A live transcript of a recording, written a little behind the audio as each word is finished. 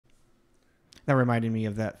That reminded me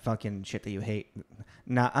of that fucking shit that you hate.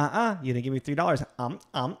 Nah, you didn't give me $3.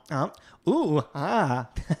 Ooh,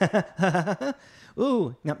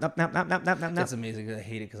 ooh, nope. That's amazing. I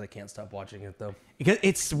hate it because I can't stop watching it though. Because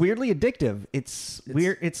it's weirdly addictive. It's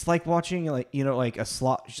weird. It's like watching like a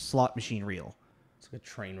slot machine reel. It's like a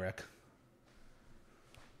train wreck.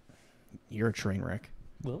 You're a train wreck.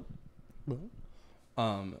 Well.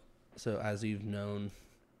 So as you've known,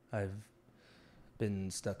 I've been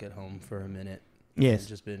stuck at home for a minute.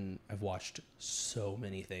 Yes. I've watched so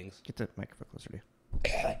many things. Get the microphone closer to you.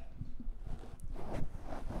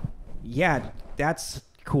 Yeah, that's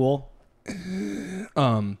cool. I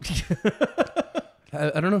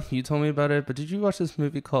don't know if you told me about it, but did you watch this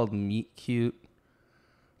movie called Meet Cute?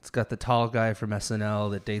 It's got the tall guy from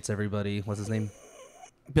SNL that dates everybody. What's his name?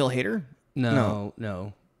 Bill Hader? No.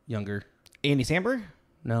 Younger. Andy Samberg?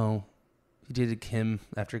 No. He dated Kim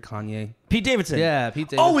after Kanye. Pete Davidson. Yeah, Pete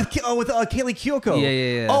Davidson. With Kaylee Cuoco.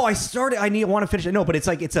 Yeah. Oh, I want to finish it. No, but it's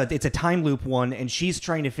like it's a time loop one, and she's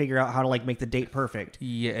trying to figure out how to like make the date perfect.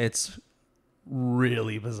 Yeah, it's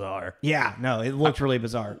really bizarre. Yeah, no, it looked really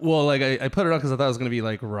bizarre. Well, like I put it on because I thought it was gonna be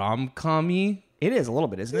like rom-com-y. It is a little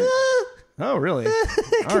bit, isn't it? Oh, really?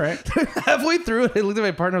 All right. Halfway through it, I looked at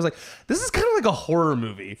my partner. I was like, "This is kind of like a horror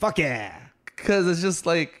movie." Fuck yeah! Because it's just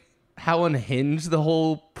like how unhinged the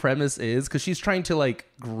whole premise is. Because she's trying to like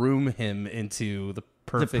groom him into the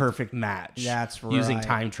perfect match. That's right. Using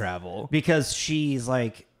time travel. Because she's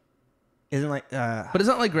like, isn't like. But it's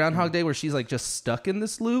not like Groundhog Day where she's like just stuck in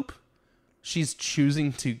this loop. She's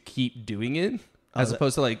choosing to keep doing it, as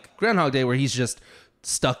opposed to like Groundhog Day where he's just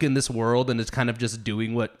stuck in this world and is kind of just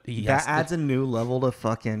doing what he has. That adds a new level to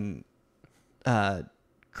fucking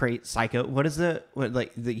create psycho. What is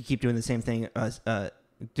you keep doing the same thing?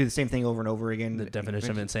 Do the same thing over and over again. The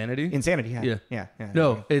definition of insanity. Insanity. Yeah.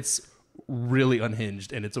 No, it's really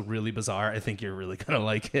unhinged and it's really bizarre. I think you're really gonna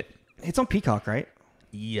like it. It's on Peacock, right?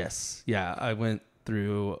 Yes. Yeah. I went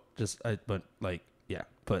through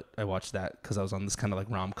but I watched that because I was on this kind of like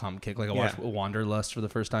rom-com kick. Like I watched Wanderlust for the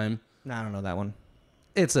first time. No, I don't know that one.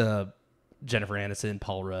 It's a Jennifer Aniston,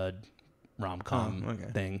 Paul Rudd rom-com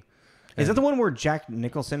thing. Is that the one where Jack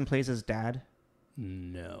Nicholson plays his dad?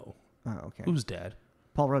 No. Oh, okay. Who's dad?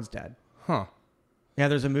 Paul Rudd's dad. Huh. Yeah,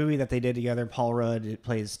 there's a movie that they did together. Paul Rudd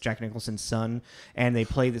plays Jack Nicholson's son, and they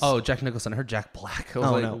play this. Oh, Jack Nicholson. I heard Jack Black. I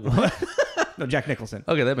was no. What? No, Jack Nicholson.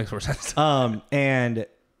 Okay, that makes more sense. And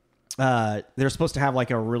they're supposed to have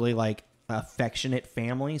like a really like affectionate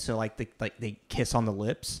family, so like they kiss on the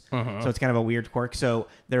lips. So it's kind of a weird quirk. So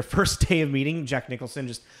their first day of meeting, Jack Nicholson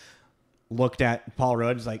just looked at Paul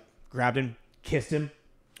Rudd, just like grabbed him, kissed him.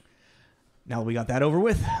 Now we got that over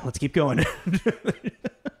with. Let's keep going.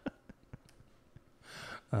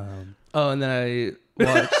 And then I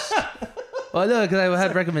watched. Well, no, because I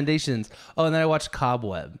had recommendations. Oh, and then I watched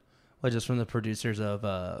Cobweb, which is from the producers of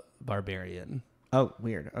Barbarian. Oh,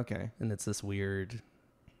 weird. Okay. And it's this weird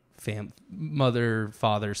mother,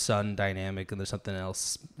 father, son dynamic, and there's something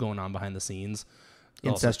else going on behind the scenes.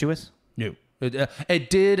 Incestuous? No. It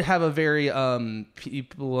did have a very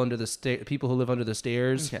people who live under the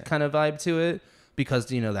stairs kind of vibe to it, because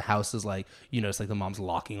the house is like it's like the mom's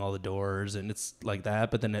locking all the doors and it's like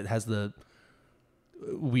that, but then it has the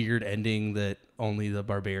weird ending that only the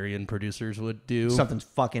Barbarian producers would do. Something's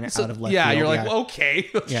fucking out of left field. You're like, well,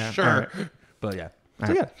 okay, sure. Right. But yeah. All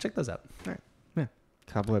so right. Check those out. All right. Yeah.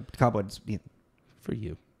 Cobwebs for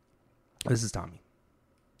you. This is Tommy.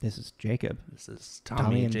 This is Jacob. This is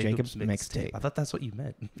Tommy and Jacob's mixtape. I thought that's what you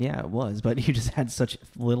meant. Yeah, it was, but you just had such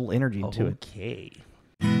little energy to it. Okay.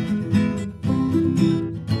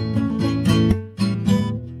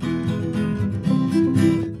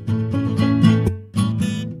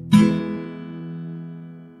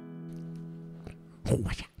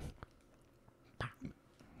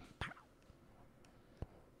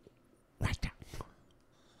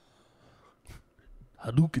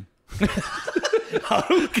 Hadouken.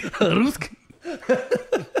 Hadouken.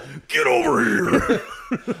 Get over here.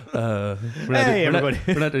 Hey, everybody.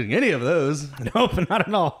 We're not doing any of those. Nope, not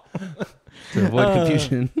at all. To avoid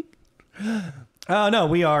confusion. No,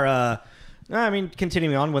 we are,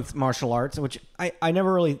 continuing on with martial arts, which I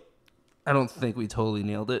never really... I don't think we totally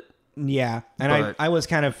nailed it. Yeah, and I was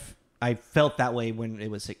kind of... I felt that way when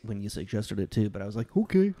you suggested it too, but I was like,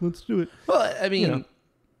 okay, let's do it. Well, I mean...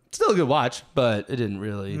 Still a good watch, but it didn't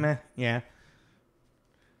really... Meh, yeah.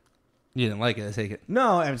 You didn't like it, I take it.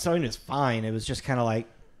 No, I mean, it's fine. It was just kind of like,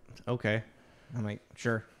 okay. I'm like,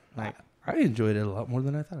 sure. Like, I enjoyed it a lot more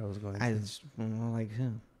than I thought I was going to. Yeah.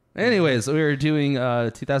 Anyways, we were doing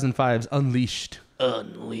 2005's Unleashed.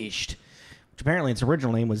 Which apparently its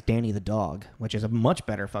original name was Danny the Dog, which is a much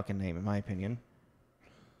better fucking name in my opinion.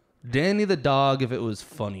 Danny the Dog, if it was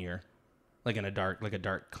funnier, like a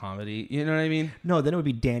dark comedy. You know what I mean? No, then it would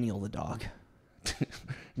be Daniel the Dog.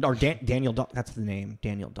 Or Daniel Dog. That's the name.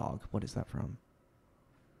 Daniel Dog. What is that from?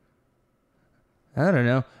 I don't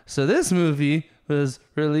know. So this movie was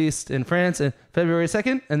released in France on February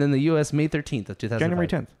 2nd, and then the U.S. May 13th of 2005. January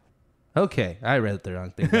 10th. Okay, I read the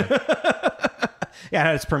wrong thing.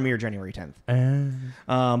 Yeah, it's premiere January 10th.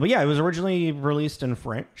 But yeah, it was originally released in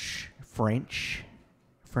French.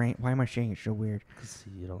 Why am I saying it so weird?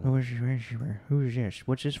 Who is this?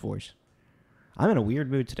 What's his voice? I'm in a weird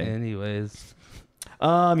mood today. Anyways.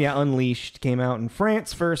 Yeah, Unleashed came out in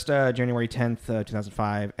France first, January 10th,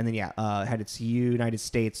 2005. And then, had its United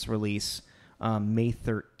States release May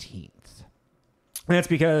 13th. And that's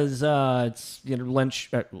because it's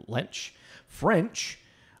French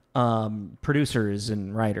producers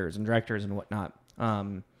and writers and directors and whatnot.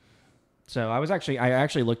 So I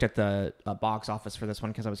actually looked at the box office for this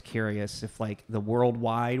one because I was curious if like the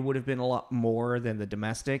worldwide would have been a lot more than the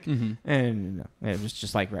domestic, and no, it was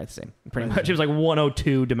just like right the same. Pretty much, it was like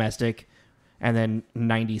 102 domestic, and then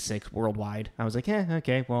 96 worldwide. I was like,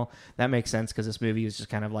 okay, well that makes sense because this movie is just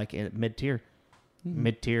kind of like mid-tier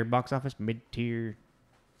box office, mid-tier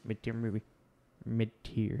movie,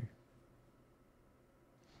 mid-tier.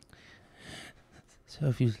 So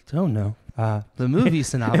if you don't know, the movie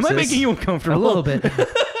synopsis... Am I making you uncomfortable? A little bit.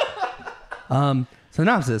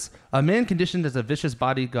 Synopsis. A man conditioned as a vicious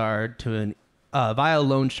bodyguard to an vile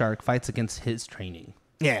loan shark fights against his training.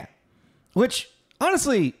 Yeah. Which,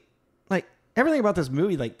 honestly, like, everything about this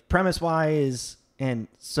movie, like, premise-wise and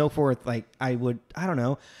so forth, like, I don't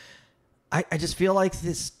know. I just feel like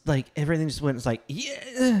this, like, everything just went, it's like,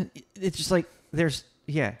 yeah. It's just like, there's,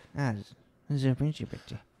 yeah.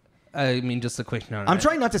 I mean, just a quick note. I'm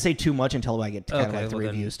trying not to say too much until I get to kind of like the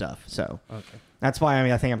review stuff. So that's why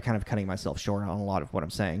I think I'm kind of cutting myself short on a lot of what I'm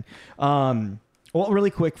saying. Well,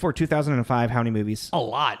 really quick, for 2005, how many movies? A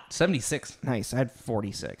lot. 76. Nice. I had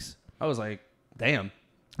 46. I was like, damn.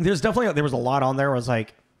 There was a lot on there. I was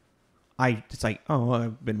like, I've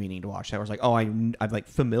been meaning to watch that. I was like, I'm like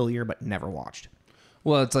familiar but never watched.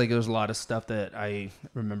 Well, it's like there's a lot of stuff that I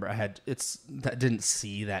remember that didn't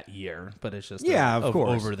see that year, but it's just of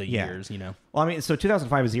course over the years, you know. Well, I mean, so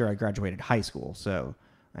 2005 is the year I graduated high school, so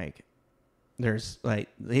like there's like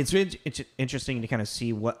it's interesting to kind of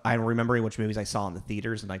see what I'm remembering which movies I saw in the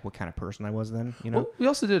theaters and like what kind of person I was then, you know. Well, we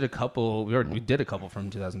also did a couple. We did a couple from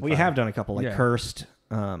 2005. We have done a couple like Cursed,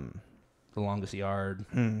 The Longest Yard.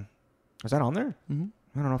 Was that on there? Mm-hmm.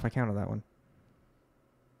 I don't know if I counted that one.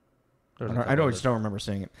 I just don't remember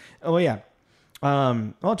seeing it. Oh yeah.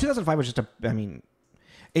 Well, 2005 was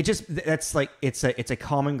it's a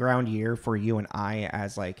common ground year for you and I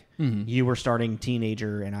as like you were starting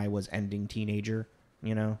teenager and I was ending teenager,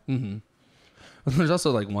 you know? Mm-hmm. Well, there's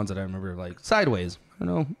also like ones that I remember like Sideways. I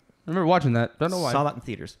don't know. I remember watching that. Don't know why. Saw that in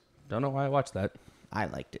theaters. Don't know why I watched that. I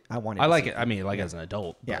liked it. I like it. I mean, like as an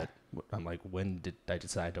adult. Yeah. But I'm like, when did I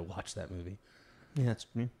decide to watch that movie? Yeah, that's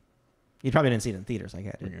me. You probably didn't see it in theaters. I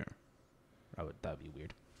get it. Yeah. That would be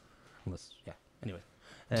weird. Unless, yeah. Anyway.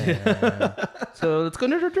 So let's go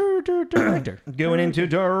to director. Going into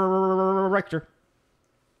director.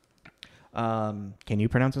 Can you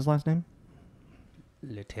pronounce his last name?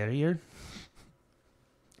 Leterrier.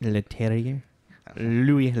 Leterrier.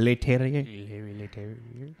 Louis Leterrier.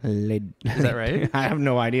 Is that right? I have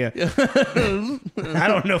no idea. I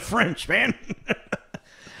don't know French, man.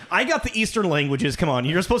 I got the Eastern languages. Come on.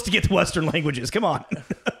 You're supposed to get the Western languages. Come on.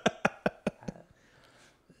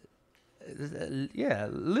 Yeah,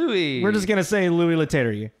 Louis. We're just gonna say Louis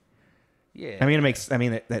Leterrier. Yeah. I mean,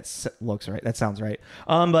 that looks right. That sounds right.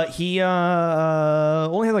 But he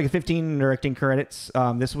only had like 15 directing credits.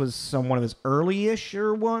 This was one of his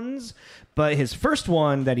early-isher ones, but his first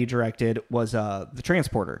one that he directed was The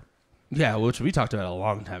Transporter. Yeah, which we talked about a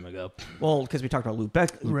long time ago. Well, because we talked about Luc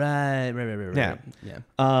Besson. Right.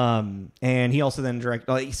 Yeah. And he also then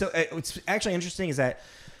directed. So what's actually interesting is that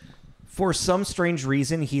for some strange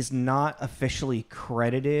reason, he's not officially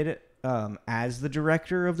credited as the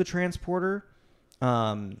director of The Transporter.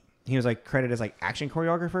 He was like credited as like action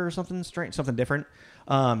choreographer or something strange, something different.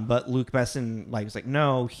 But Luc Besson was like,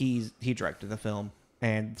 no, he directed the film.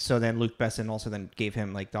 And so then Luc Besson also then gave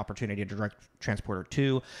him like the opportunity to direct Transporter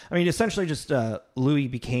 2. I mean, essentially just Louis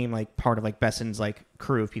became like part of like Besson's like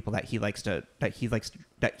crew of people that he likes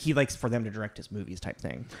for them to direct his movies type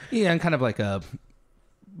thing. Yeah, and kind of like a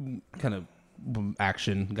kind of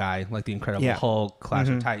action guy, like the Incredible Hulk, Clash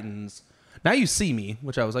of Titans. Now You See Me,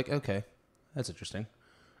 which I was like, okay, that's interesting.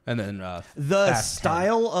 And then the Fast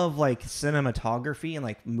style of like cinematography and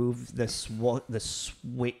like move the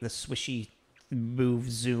swishy move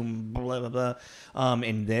zoom blah blah blah.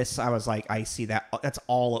 In this, I was like, I see that. That's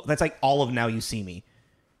like all of Now You See Me.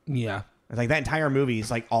 Yeah. It's like that entire movie is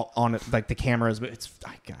like all on like the cameras, but it's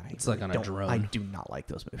like on a drone. I do not like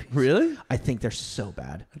those movies. Really? I think they're so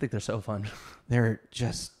bad. I think they're so fun. They're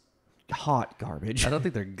just hot garbage. I don't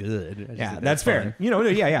think they're good. Yeah, that's fair. You know,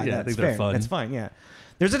 yeah, I that's think fair. they're fun. That's fine. Yeah,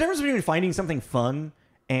 there's a difference between finding something fun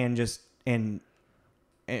and just and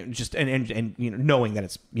you know knowing that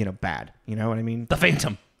it's bad. You know what I mean? The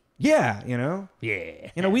Phantom. Yeah, you know. Yeah.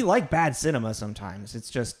 You know, we like bad cinema sometimes. It's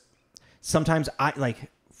just sometimes I like.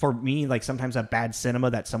 For me, like sometimes a bad cinema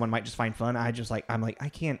that someone might just find fun, I'm like I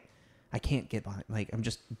can't get behind. Like I'm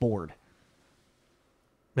just bored.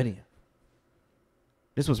 But yeah,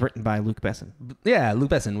 this was written by Luc Besson. Yeah, Luc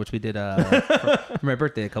Besson, which we did for my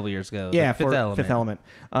birthday a couple years ago. Yeah, Fifth Element.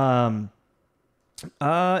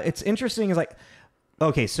 It's interesting. Is like,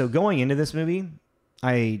 okay, so going into this movie,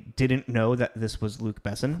 I didn't know that this was Luc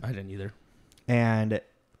Besson. I didn't either. And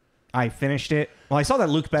I finished it. Well, I saw that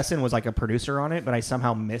Luc Besson was like a producer on it, but I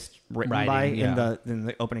somehow missed written by in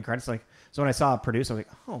the opening credits. Like, so when I saw a producer, I was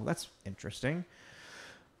like, oh, that's interesting.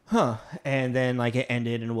 Huh. And then like it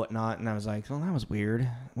ended and whatnot, and I was like, well, that was weird.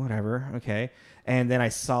 Whatever. Okay. And then I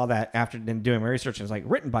saw that after doing my research, it was like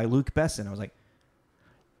written by Luc Besson. I was like,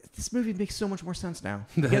 this movie makes so much more sense now.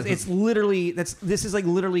 Because it's literally this is like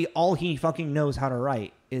literally all he fucking knows how to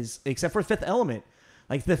write is except for Fifth Element.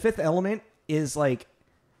 Like the Fifth Element is like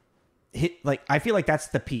I feel like that's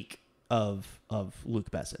the peak of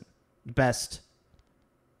Luc Besson. Best.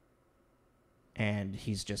 And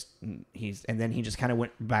then he just kind of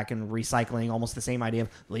went back and recycling almost the same idea of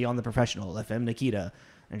Leon the Professional, FM Nikita,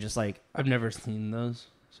 and just like I've never seen those,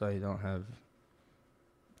 so I don't have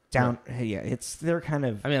they're kind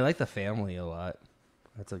of. I mean, I like The Family a lot.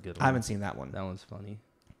 That's a good one. I haven't seen that one. That one's funny.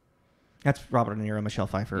 That's Robert De Niro, Michelle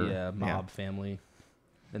Pfeiffer. Yeah, mob family.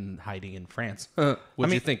 And hiding in France.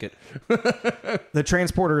 What'd you think it? The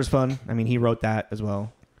Transporter is fun. I mean, he wrote that as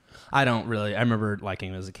well. I don't really. I remember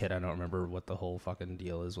liking him as a kid. I don't remember what the whole fucking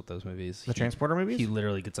deal is with those movies. The Transporter movies? He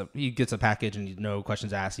literally gets a package and no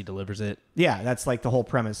questions asked. He delivers it. Yeah, that's like the whole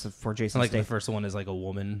premise for Jason Statham. The first one is like a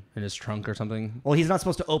woman in his trunk or something. Well, he's not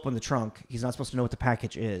supposed to open the trunk. He's not supposed to know what the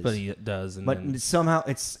package is. But he does. Somehow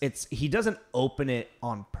it's he doesn't open it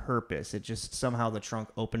on purpose. It just somehow the trunk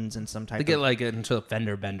opens in some type they get like into a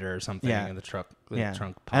fender bender or something in the truck. The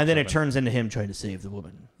trunk pops and then open. it turns into him trying to save the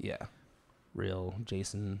woman. Yeah. Real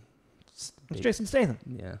Jason. It's Jason Statham.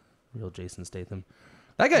 Yeah, real Jason Statham.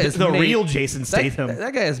 That guy is real Jason Statham.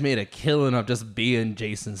 That guy has made a killing of just being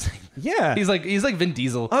Jason Statham. Yeah, he's like Vin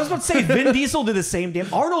Diesel. I was about to say Vin Diesel did the same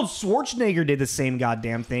damn. Arnold Schwarzenegger did the same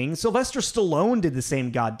goddamn thing. Sylvester Stallone did the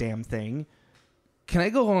same goddamn thing. Can I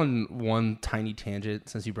go on one tiny tangent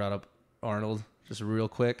since you brought up Arnold? Just real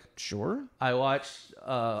quick. Sure. I watched.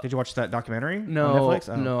 Did you watch that documentary? No, on Netflix?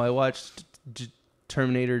 Oh. No. I watched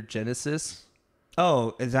Terminator Genesis.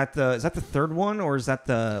 Oh, is that the third one or is that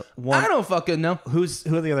the one? I don't fucking know. Who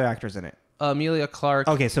are the other actors in it? Emilia Clarke.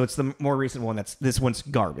 Okay, so it's the more recent one. This one's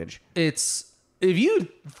garbage. It's if you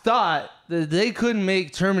thought that they couldn't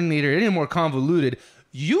make Terminator any more convoluted,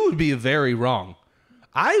 you would be very wrong.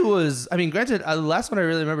 I mean, granted, the last one I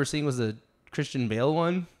really remember seeing was the Christian Bale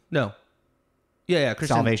one. No. Yeah,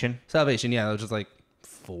 Salvation. Salvation, yeah. That was just like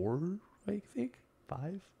 4, I think.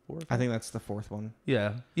 5, 4. I think that's the fourth one.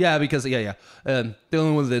 Yeah, because the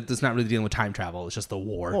only one that's not really dealing with time travel is just the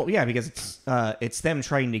war. Well, yeah, because it's them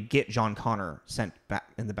trying to get John Connor sent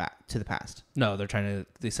back to the past. No,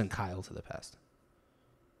 they sent Kyle to the past.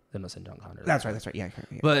 They don't send John Connor. That's right. Yeah.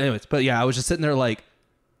 But anyways, I was just sitting there like,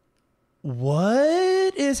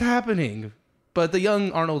 what is happening? But the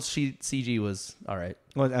young Arnold CG was all right.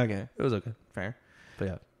 Well, okay, it was okay, fair. But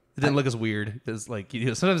yeah, it didn't look as weird as like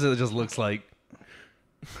sometimes it just looks like.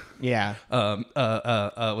 Yeah.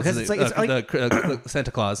 What's his name? The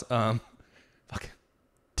Santa Claus. Fuck.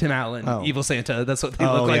 Tim Allen, Evil Santa. That's what they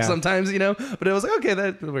look like sometimes, But it was like, okay,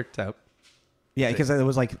 that worked out. Yeah, because that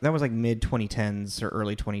was like mid 2010s or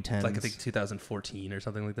early 2010s. Like I think 2014 or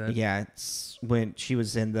something like that. Yeah, it's when she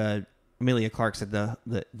was in the Emilia Clarke said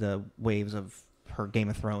the waves of her Game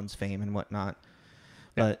of Thrones fame and whatnot.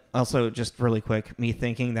 Yeah. But also, just really quick, me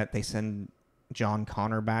thinking that they send John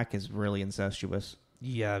Connor back is really incestuous.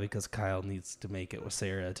 Yeah, because Kyle needs to make it with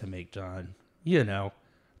Sarah to make John.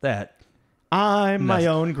 That. I'm my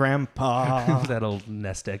own grandpa. That old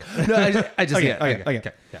nest egg. No, I just okay.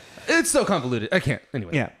 Yeah. It's so convoluted. I can't.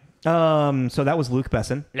 Anyway. Yeah. So that was Luc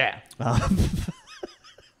Besson. Yeah.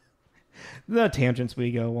 the tangents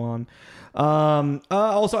we go on.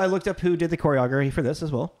 Also, I looked up who did the choreography for this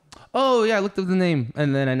as well. Oh, yeah, I looked up the name,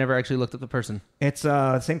 and then I never actually looked up the person. It's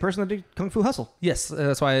the same person that did Kung Fu Hustle. Yes,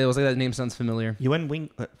 that's why I was like, that name sounds familiar. Yuen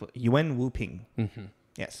Wu Ping. Mm-hmm.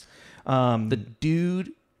 Yes. The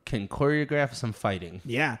dude can choreograph some fighting.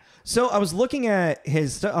 Yeah. So I was looking at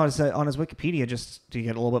his on his Wikipedia just to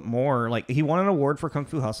get a little bit more. Like, he won an award for Kung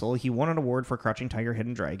Fu Hustle. He won an award for Crouching Tiger,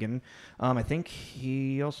 Hidden Dragon. I think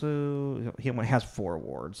he has 4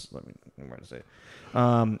 awards. Let me say,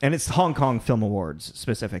 and it's Hong Kong Film Awards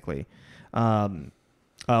specifically.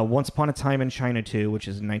 Once Upon a Time in China 2, which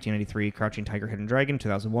is 1993, Crouching Tiger, Hidden Dragon,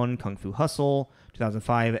 2001, Kung Fu Hustle,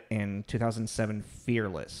 2005, and 2007,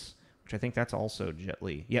 Fearless, which I think that's also Jet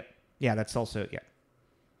Li. Yep. Yeah, that's also, yeah.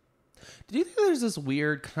 Did you think there's this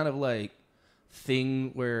weird kind of like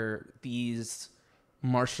thing where these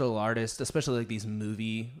martial artists, especially like these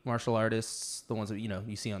movie martial artists, the ones that,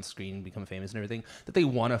 you see on screen become famous and everything, that they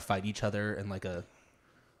want to fight each other in like a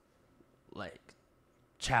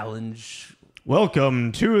challenge?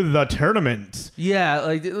 Welcome to the tournament. Yeah,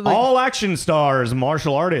 like all action stars,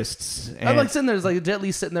 martial artists. I'm like sitting there, there's like Jet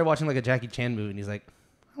Li sitting there watching like a Jackie Chan movie, and he's like,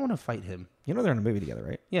 I want to fight him. You know they're in a movie together,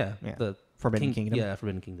 right? Yeah. The Forbidden Kingdom. Yeah,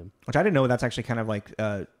 Forbidden Kingdom. Which I didn't know that's actually kind of like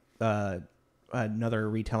another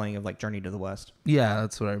retelling of like Journey to the West. Yeah,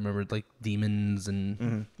 that's what I remembered, like demons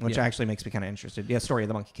and which actually makes me kind of interested. Yeah, Story of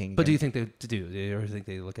the Monkey King. But do you think they do? Do you ever think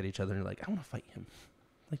they look at each other and like, I want to fight him,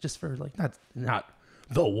 like just for like not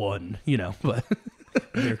the one, but.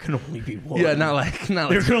 There can only be one. Yeah, not like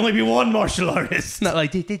there can only be one martial artist. Not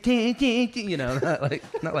like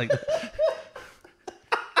not like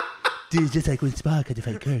dude, just like when Spock had to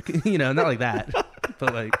fight Kirk, not like that,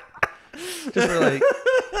 but like just for like.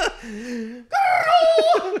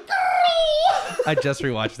 I just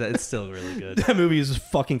rewatched that. It's still really good. That movie is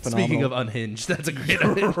fucking phenomenal. Speaking of Unhinged, that's a great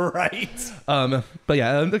idea. Right. But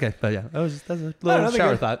yeah, okay, but yeah, that's a little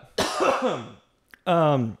shower thought.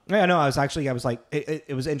 Yeah, no, I was like,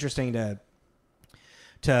 it was interesting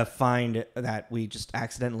to find that we just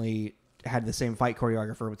accidentally had the same fight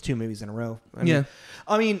choreographer with 2 movies in a row. I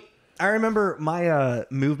mean, I remember my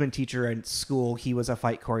movement teacher at school. He was a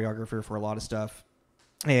fight choreographer for a lot of stuff,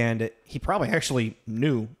 and he probably actually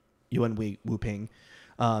knew Yuen Wu Ping,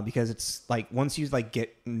 because it's like once you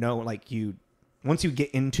get into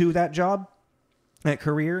that job, that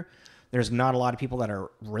career. There's not a lot of people that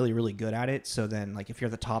are really, really good at it. So then, like, if you're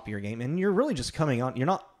at the top of your game and you're really just coming on, you're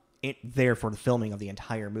not there for the filming of the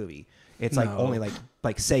entire movie. It's like only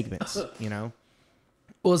like segments,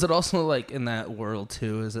 Well, is it also like in that world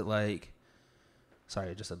too? Is it like, sorry,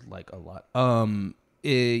 I just said like a lot.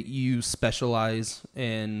 You specialize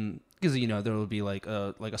in, because there will be like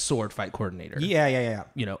a sword fight coordinator. Yeah.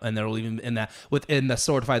 And there will even within the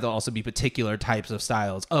sword fight there'll also be particular types of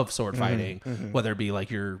styles of sword fighting, whether it be like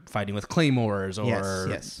you're fighting with claymores or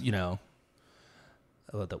yes.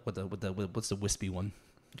 What's the wispy one?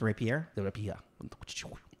 The rapier. The rapier.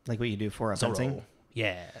 Like what you do for fencing.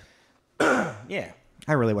 Yeah. Yeah.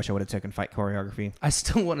 I really wish I would have taken fight choreography. I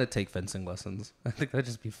still want to take fencing lessons. I think that'd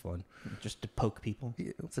just be fun. Just to poke people.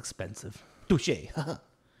 Yeah, it's expensive. Touché.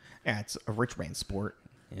 Yeah, it's a rich man's sport.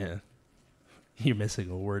 Yeah. You're missing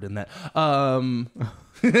a word in that.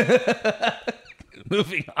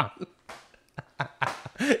 Moving on.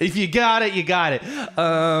 If you got it, you got it.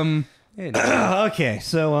 Okay,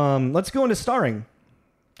 so let's go into starring.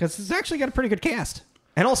 Because it's actually got a pretty good cast.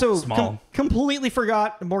 And also, completely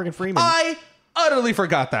forgot Morgan Freeman. I utterly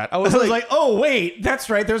forgot that. I was like, oh, wait, that's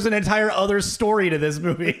right. There's an entire other story to this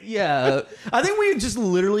movie. Yeah. I think we just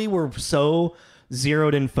literally were so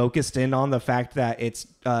zeroed and focused in on the fact that it's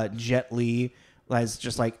Jet Li as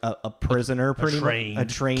just like a prisoner, a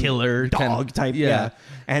trained killer dog type. Yeah.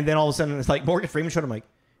 And then all of a sudden it's like Morgan Freeman showed. I'm like,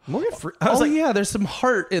 Morgan Freeman? I was like, yeah, there's some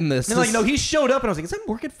heart in this. And like, no, he showed up and I was like, is that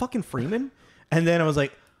Morgan fucking Freeman? And then I was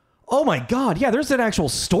like, oh my God, yeah, there's an actual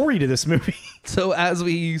story to this movie. So as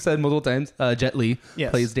we said multiple times, Jet Li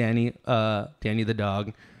plays Danny the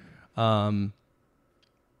dog. How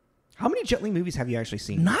many Jet Li movies have you actually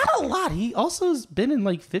seen? Not a lot. He also has been in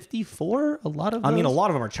like 54. A lot of those. I mean, a lot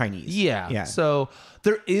of them are Chinese. Yeah. So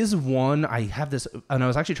there is one. I have this, and I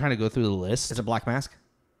was actually trying to go through the list. Is it Black Mask?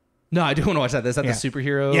 No, I do want to watch that. Is that the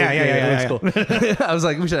superhero? Yeah. Cool. I was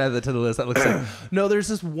like, we should add that to the list. That looks like. No, there's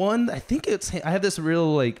this one. I think I have this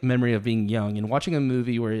real like memory of being young and watching a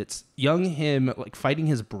movie where it's young him like fighting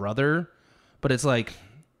his brother, but it's like.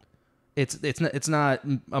 It's not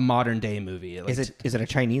a modern day movie. Like, is it a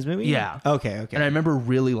Chinese movie? Yeah. Okay. And I remember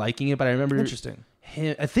really liking it, but I remember interesting.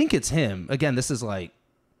 I think it's him. Again, this is like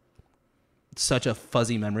such a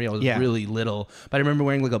fuzzy memory. I was really little, but I remember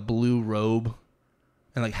wearing like a blue robe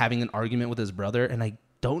and like having an argument with his brother. And I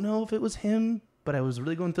don't know if it was him, but I was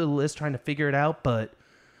really going through the list trying to figure it out. But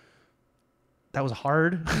that was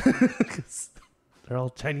hard because they're all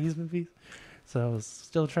Chinese movies. So I was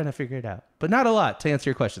still trying to figure it out. But not a lot, to answer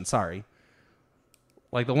your question. Sorry.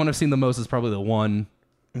 Like, the one I've seen the most is probably the one,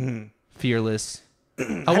 Fearless.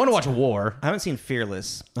 I want to watch War. I haven't seen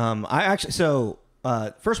Fearless.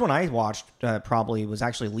 First one I watched probably was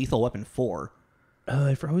actually Lethal Weapon 4.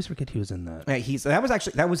 I always forget he was in that. Yeah,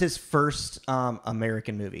 that was his first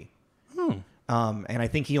American movie. And I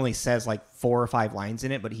think he only says like 4 or 5 lines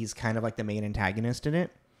in it, but he's kind of like the main antagonist in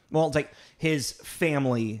it. Well, it's like his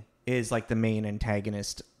family is like the main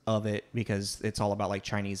antagonist of it because it's all about like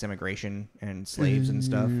Chinese immigration and slaves and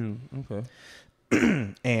stuff.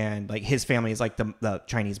 Okay. And like his family is like the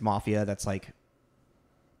Chinese mafia that's like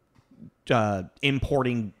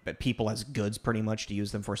importing people as goods pretty much to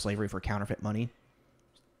use them for slavery for counterfeit money.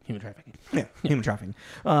 Human trafficking. Yeah, human trafficking.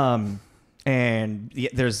 And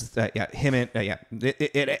there's him and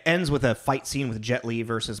it ends with a fight scene with Jet Li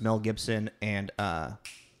versus Mel Gibson and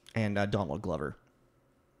Donald Glover.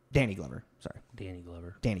 Danny Glover.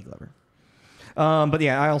 But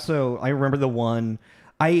yeah, I remember the one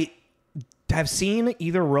I have seen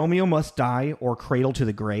either Romeo Must Die or Cradle to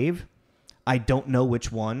the Grave. I don't know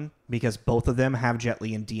which one because both of them have Jet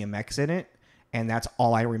Li and DMX in it, and that's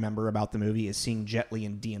all I remember about the movie is seeing Jet Li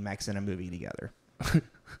and DMX in a movie together.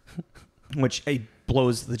 Which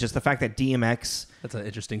blows just the fact that DMX that's an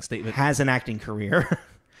interesting statement has an acting career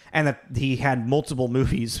and that he had multiple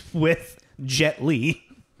movies with Jet Li.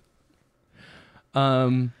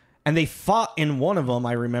 And they fought in one of them,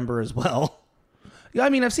 I remember as well. Yeah, I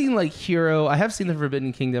mean, I've seen like Hero. I have seen The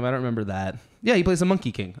Forbidden Kingdom. I don't remember that. Yeah, he plays the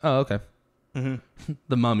Monkey King. Oh, okay. Mm-hmm.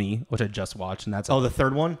 The Mummy, which I just watched, and that's the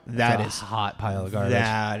third one. That is a hot pile of garbage.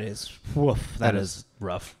 That is woof. That is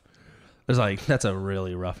rough. There's like that's a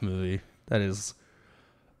really rough movie. That is.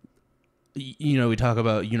 You know, we talk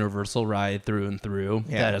about Universal ride through and through.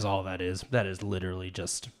 Yeah. That is all that is. That is literally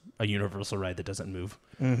just a Universal ride that doesn't move.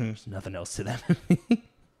 Mm-hmm. There's nothing else to that movie.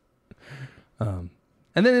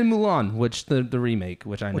 And then in Mulan, which the remake,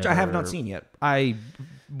 which I have not seen yet. I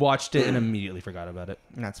watched it and immediately forgot about it.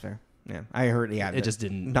 That's fair. Yeah, I heard. Yeah, it just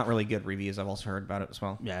didn't. Not really good reviews. I've also heard about it as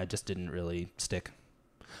well. Yeah, it just didn't really stick.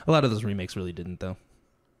 A lot of those remakes really didn't, though.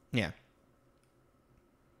 Yeah.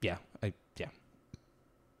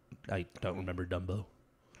 I don't remember Dumbo.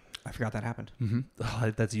 I forgot that happened. Mm-hmm.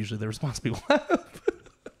 Oh, that's usually the response people have.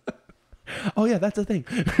 Oh yeah, that's a thing.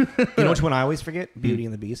 You know which one I always forget? Beauty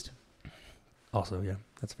and the Beast. Also, yeah,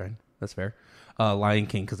 that's fair. That's fair. Lion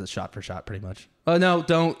King because it's shot for shot, pretty much. Oh no!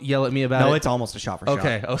 Don't yell at me about it. No, it's almost a shot for shot.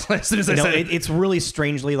 Okay. As soon as I said it's really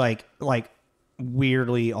strangely like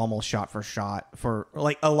weirdly almost shot for shot for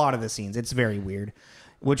like a lot of the scenes. It's very weird,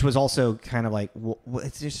 which was also kind of like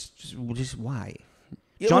it's just why.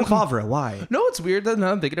 John Favreau, why? No, it's weird that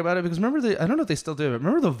now I'm thinking about it because remember I don't know if they still do it.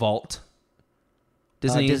 Remember the Vault?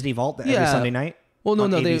 Disney Vault every Sunday night. Well, no,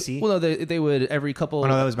 ABC? they would every couple. Oh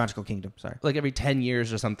no, that was Magical Kingdom. Sorry, like every 10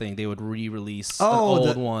 years or something, they would re-release an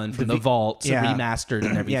old one from the Vault, remastered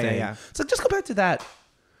and everything. Yeah. So just go back to that.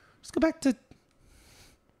 Just go back to.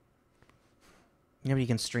 Yeah, but you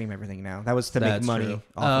can stream everything now. That was to make money.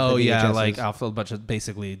 Off of the VHSs. Like off a bunch of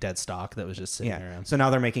basically dead stock that was just sitting around. So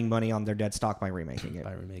now they're making money on their dead stock by remaking it.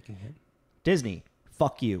 Disney,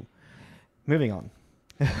 fuck you. Moving on.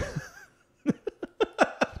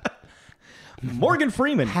 Morgan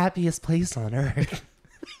Freeman. Happiest place on earth.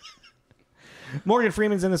 Morgan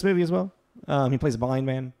Freeman's in this movie as well. He plays a blind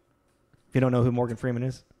man. If you don't know who Morgan Freeman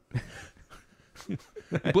is. He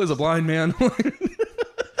plays a blind man.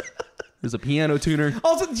 There's a piano tuner.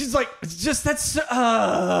 Also, that's.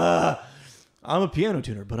 I'm a piano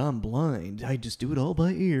tuner, but I'm blind. I just do it all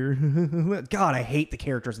by ear. God, I hate the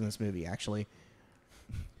characters in this movie, actually.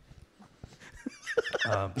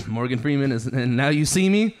 Morgan Freeman is and Now You See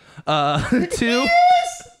Me. 2.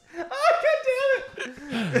 Yes! Oh,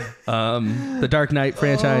 God damn it. The Dark Knight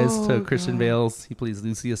franchise to Christian Bale's. He plays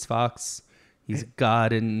Lucius Fox. He's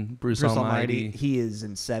God in Bruce Almighty. He is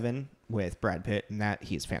in 7 with Brad Pitt, and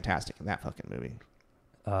he's fantastic in that fucking movie.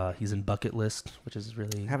 He's in Bucket List, which is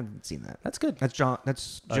really... I haven't seen that. That's good. That's John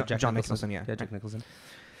Nicholson, yeah. Yeah, Jack Nicholson.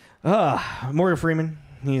 Morgan Freeman.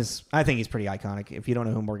 I think he's pretty iconic. If you don't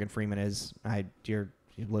know who Morgan Freeman is, you're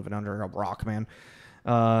living under a rock, man.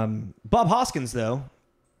 Bob Hoskins, though.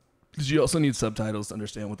 Did you also need subtitles to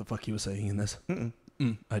understand what the fuck he was saying in this?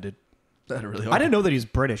 I did. That really hard. I didn't know that he was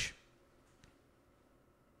British.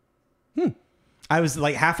 I was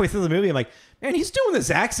like halfway through the movie. I'm like, man, he's doing this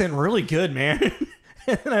accent really good, man.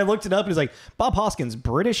 And I looked it up and he's like, Bob Hoskins,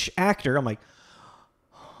 British actor. I'm like,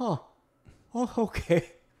 huh. Oh,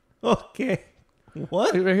 okay. Okay.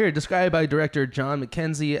 What? Right here, described by director John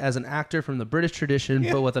McKenzie as an actor from the British tradition,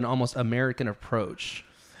 but with an almost American approach.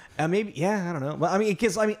 Maybe, yeah, I don't know. Well,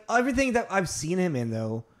 because everything that I've seen him in,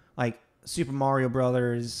 though, like Super Mario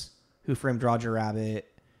Brothers, Who Framed Roger Rabbit.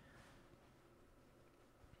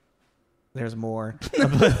 There's more.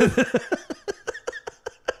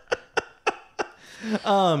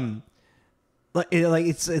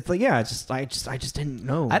 It's like yeah, I just didn't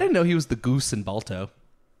know. I didn't know he was the goose in Balto,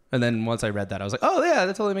 and then once I read that, I was like, oh yeah,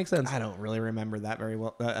 that totally makes sense. I don't really remember that very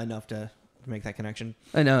well enough to make that connection.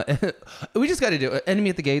 I know. We just got to do it.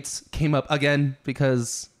 Enemy at the Gates came up again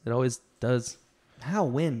because it always does. How?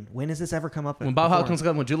 When has this ever come up? When Bob Howe comes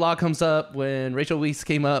up, when Jude Law comes up, when Rachel Weisz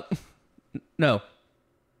came up. No.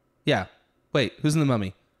 Yeah. Wait, who's in The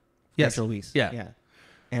Mummy? Yes. Rachel Weisz. Yeah.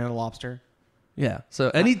 Anna the Lobster. Yeah.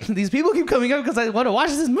 So these people keep coming up because I want to watch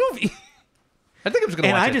this movie. I think I'm just going to watch it.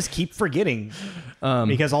 And I just keep forgetting.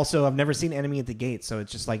 Because also I've never seen Enemy at the Gates, so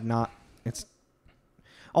it's just like not... It's...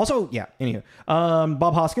 Also, yeah, anyway.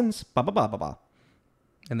 Bob Hoskins.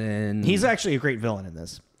 And then... He's actually a great villain in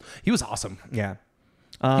this. He was awesome. Yeah.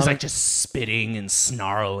 He's like just spitting and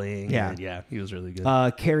snarling. Yeah. And yeah, he was really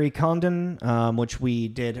good. Kerry Condon, which we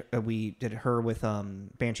did her with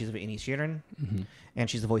Banshees of Inisherin, and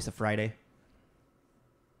she's the voice of Friday.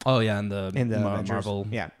 Oh yeah, in the Marvel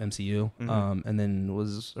yeah. MCU. And then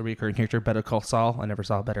was a recurring character Better Call Saul. I never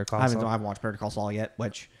saw Better Call Saul. I haven't watched Better Call Saul yet,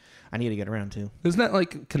 which I need to get around to. Isn't that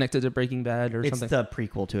like connected to Breaking Bad or something? It's the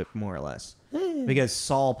prequel to it, more or less, because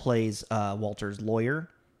Saul plays Walter's lawyer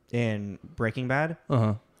in Breaking Bad,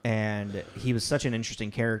 and he was such an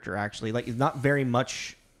interesting character. Actually, like not very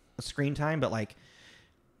much screen time, but like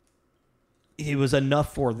it was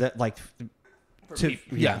enough for that, like to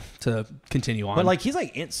continue on. But like he's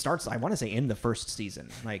like it starts. I want to say in the first season,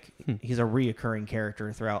 like he's a reoccurring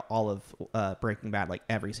character throughout all of Breaking Bad. Like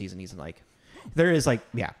every season, he's like there is like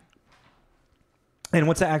yeah. And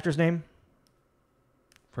what's the actor's name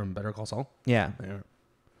from Better Call Saul? Yeah.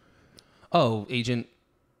 Oh, Agent.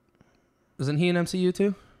 Isn't he in MCU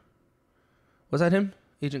too? Was that him?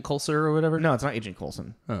 Agent Coulson or whatever? No, it's not Agent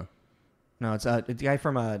Coulson. Oh. No, it's the guy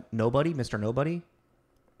from Nobody, Mr. Nobody,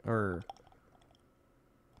 or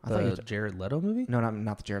the Jared Leto movie? No,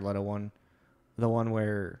 not the Jared Leto one. The one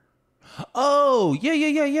where oh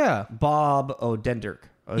yeah Bob Odenkirk.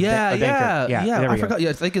 Yeah. I forgot. Go. Yeah,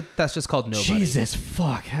 I think that's just called Nobody. Jesus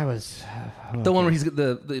fuck, that was the one where he's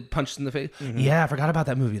the punched in the face. Yeah, I forgot about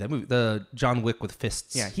that movie. That movie, the John Wick with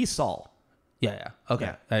fists. Yeah, he's Saul. Yeah.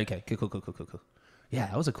 Okay. Yeah. Okay. Cool. Yeah,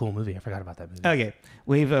 that was a cool movie. I forgot about that movie. Okay,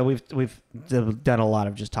 we've done a lot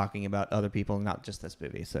of just talking about other people, not just this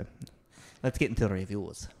movie. So let's get into the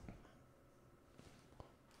reviews.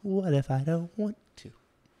 What if I don't want to?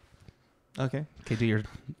 Okay, do your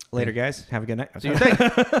later, guys. Have a good night. Do your thing.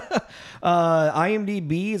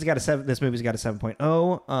 IMDb has got a 7. This movie's got a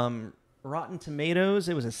 7.0. Rotten Tomatoes,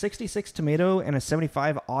 it was a 66 tomato and a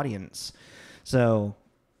 75 audience. So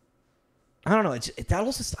I don't know. That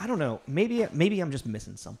also, I don't know. Maybe I'm just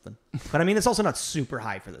missing something. But I mean, it's also not super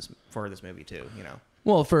high for this movie too. You know.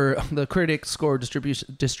 Well, for the critic score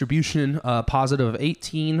distribution, positive of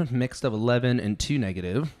 18, mixed of 11, and 2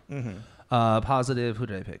 negative. Positive, who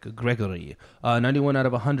did I pick? Gregory. 91 out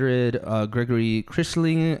of 100. Gregory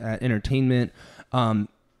Crisling at Entertainment.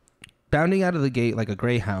 Bounding out of the gate like a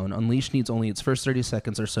greyhound, Unleashed needs only its first 30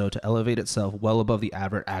 seconds or so to elevate itself well above the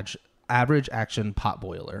average action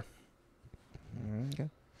potboiler. Okay,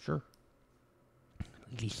 sure.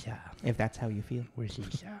 Lisa. If that's how you feel. Where's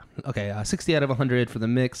Lisa? Okay, 60 out of 100 for the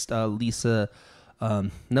mixed. Lisa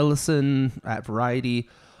Nelson at Variety.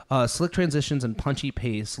 Slick transitions and punchy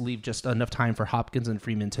pace leave just enough time for Hopkins and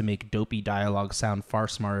Freeman to make dopey dialogue sound far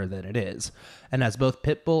smarter than it is. And as both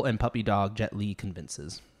Pitbull and Puppy Dog, Jet Li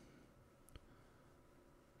convinces.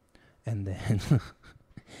 And then, I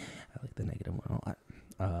like the negative one a lot.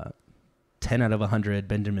 10 out of 100,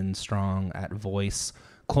 Benjamin Strong at Voice.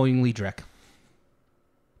 Cloyingly Drek.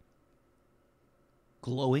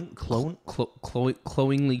 Cloyingly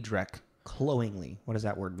Drek. Cloyingly. What does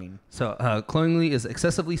that word mean? So, cloyingly is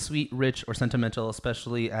excessively sweet, rich, or sentimental,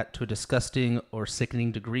 especially to a disgusting or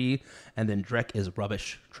sickening degree. And then Drek is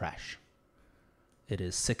rubbish, trash. It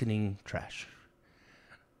is sickening trash.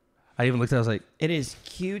 I even looked at it, I was like... It is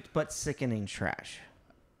cute, but sickening trash.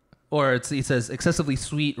 Or it says excessively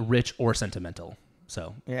sweet, rich, or sentimental.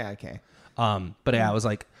 So... Yeah, okay. But yeah, I was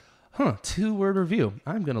like, 2-word review.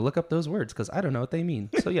 I'm going to look up those words because I don't know what they mean.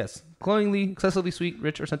 So yes, cloyingly, excessively sweet,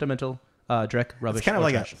 rich, or sentimental, Drek, rubbish, it's kind of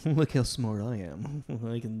like trash. Look how smart I am.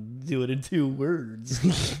 I can do it in 2 words.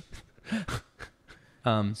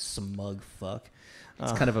 Smug fuck.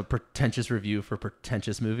 It's kind of a pretentious review for a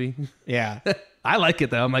pretentious movie. Yeah. I like it,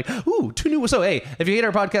 though. I'm like, ooh, 2 new... So, hey, if you hate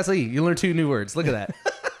our podcast, hey, you learn 2 new words. Look at that.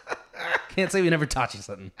 Can't say we never taught you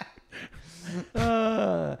something.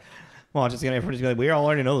 Well, everyone's gonna be like, we all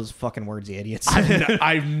already know those fucking words, you idiots.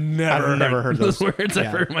 I've never heard those words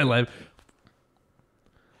ever in my life.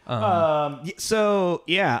 So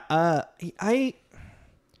yeah,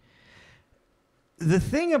 the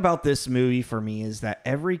thing about this movie for me is that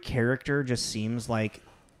every character just seems like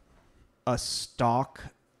a stock,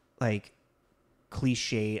 like,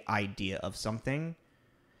 cliche idea of something,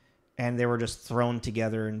 and they were just thrown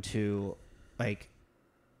together into like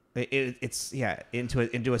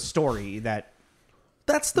into a story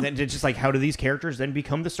that's just like, how do these characters then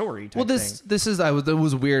become the story type this is I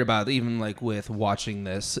was weird about it, even like with watching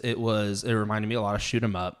this. It reminded me a lot of Shoot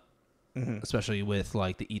 'em Up, especially with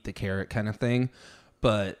like the eat the carrot kind of thing.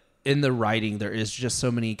 But in the writing, there is just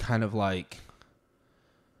so many kind of like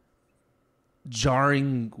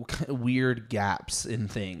jarring, weird gaps in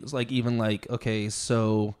things. Like, even like, okay,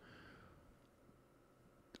 so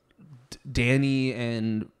Danny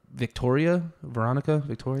and Veronica.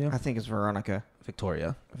 I think it's Veronica.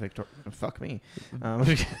 Victoria. Fuck me.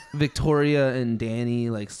 Victoria and Danny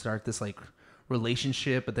like start this like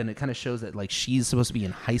relationship, but then it kind of shows that like she's supposed to be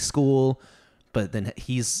in high school, but then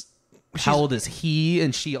how old is he?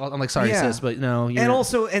 And she, I'm like, sorry, sis, but no. And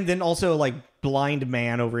then also like blind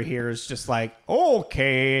man over here is just like,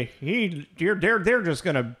 okay, they're just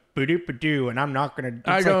gonna ba-doo, and I'm not gonna.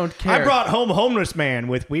 I don't care. I brought home a homeless man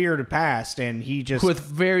with weird past, and he just with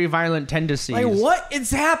very violent tendencies. Like, what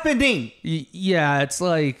is happening? Yeah, it's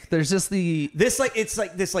like there's just this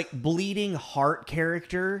bleeding heart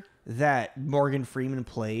character that Morgan Freeman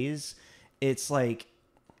plays. It's like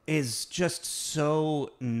is just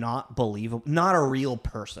so not believable. Not a real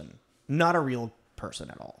person. Not a real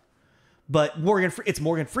person at all. But it's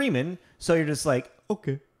Morgan Freeman, so you're just like,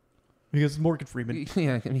 okay. Because it's Morgan Freeman.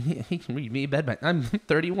 Yeah, I mean, he can read me a bedtime. I'm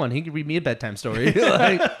 31. He can read me a bedtime story.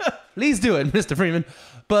 Like, please do it, Mr. Freeman.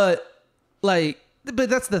 But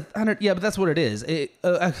that's but that's what it is.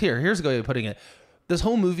 Here's a good way of putting it. This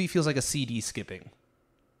whole movie feels like a CD skipping.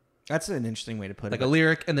 That's an interesting way to put it. Like a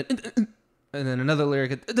lyric and then another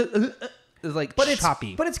lyric. It's like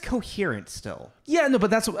choppy. But it's coherent still. Yeah, no, but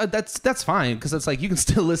that's fine, because it's like you can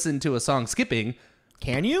still listen to a song skipping.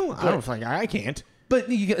 Can you? I don't think I can't. But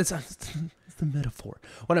it's the metaphor.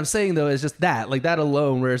 What I'm saying, though, is just that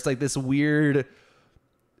alone, where it's like this weird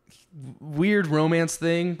romance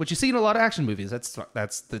thing, which you see in a lot of action movies. That's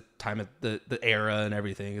the time of the era and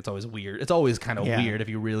everything. It's always weird. It's always kind of weird if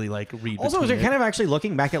you really like read. Also, they're kind of actually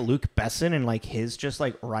looking back at Luc Besson and like his just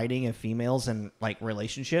like writing of females and like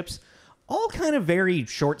relationships, all kind of very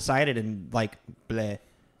short-sighted and like bleh.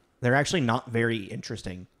 They're actually not very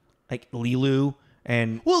interesting. Like Lilu.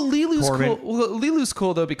 And Lilu's Corbin. Cool. Well, Lilu's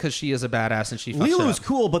cool though, because she is a badass and she. Lilu's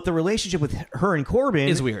cool, but the relationship with her and Corbin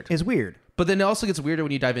is weird. But then it also gets weirder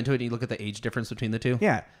when you dive into it and you look at the age difference between the two.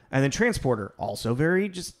 Yeah, and then Transporter also very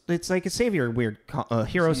it's like a savior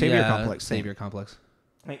hero savior complex. Savior complex.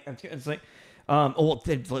 It's like,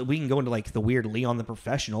 we can go into like the weird Leon the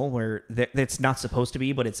Professional, where that's not supposed to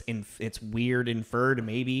be, but it's weird inferred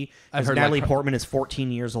maybe. I've heard Natalie Portman is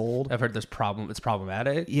 14 years old. I've heard this problem. It's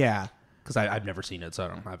problematic. Yeah. Because I've never seen it, so I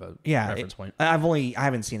don't have a reference point. I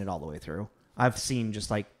haven't seen it all the way through. I've seen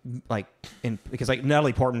just because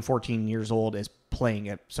Natalie Portman, 14 years old, is playing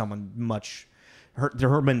at someone much.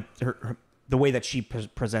 The way that she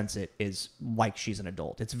presents it is like she's an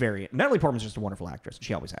adult. It's very Natalie Portman's just a wonderful actress.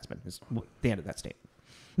 She always has been. Is the end of that statement.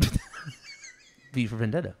 V for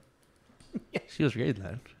Vendetta. Yeah, she was great in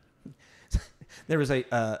that. There was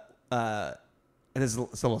this is a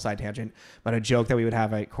little side tangent, but a joke that we would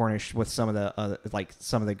have at Cornish with some of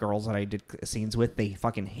the girls that I did scenes with, they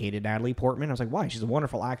fucking hated Natalie Portman. I was like, why? She's a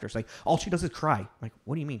wonderful actress. Like, all she does is cry. I'm like,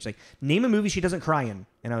 what do you mean? She's like, name a movie she doesn't cry in.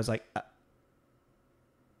 And I was like,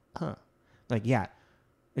 huh. Like, yeah.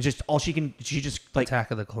 It's just she just like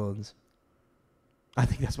Attack of the Clones. I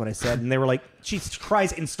think that's what I said. And they were like, she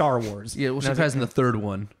cries in Star Wars. Yeah, well, she cries in the third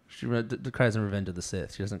one. She cries in Revenge of the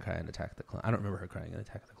Sith. She doesn't cry in Attack of the Clones. I don't remember her crying in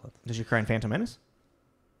Attack of the Clones. Does she cry in Phantom Menace?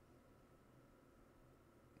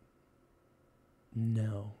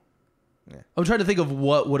 No. Yeah. I'm trying to think of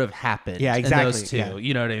what would have happened. Yeah, exactly. In those two. Yeah.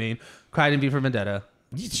 You know what I mean? Cried in V for Vendetta.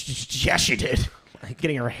 Yeah, she did. Like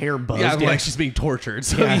getting her hair buzzed. Yeah, like she's being tortured.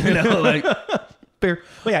 So, like. Fair.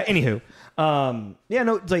 Well, yeah, anywho.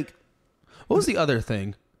 Like. What was the other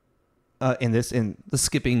thing? In the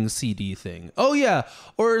skipping CD thing. Oh, yeah.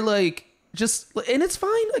 Or like and it's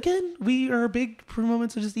fine. Again, we are big for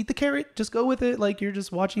moments to just eat the carrot, just go with it. Like you're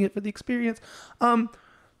just watching it for the experience.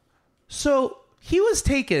 So he was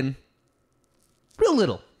taken real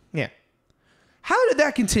little. Yeah. How did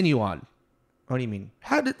that continue on? What do you mean?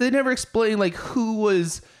 How did they never explain like who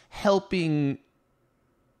was helping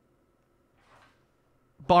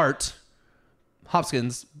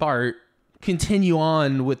Hoskins, continue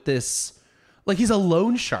on with this? Like he's a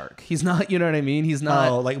loan shark. He's not, you know what I mean? He's not.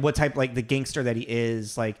 Oh, like what type? Like the gangster that he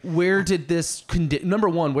is. Like where did this number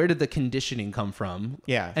one? Where did the conditioning come from?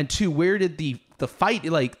 Yeah. And two, where did the fight?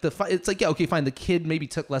 Like the fight. It's like, yeah, okay, fine. The kid maybe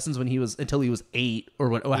took lessons until he was 8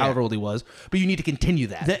 or however old he was. But you need to continue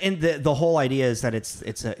that. The whole idea is that it's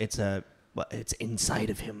inside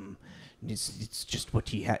of him. It's just what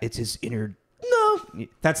he has. It's his inner. No,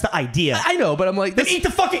 that's the idea. I know, but I'm like, then eat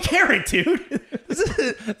the fucking carrot, dude.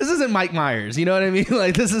 This isn't Mike Myers. You know what I mean?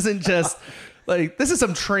 Like, this isn't just like this is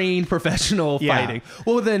some trained professional fighting.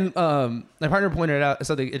 Well, then my partner pointed out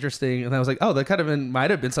something interesting, and I was like, oh, that kind of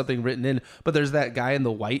might have been something written in. But there's that guy in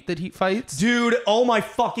the white that he fights, dude. Oh my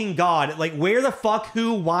fucking god! Like, where the fuck,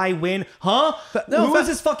 who, why, when, huh? Who is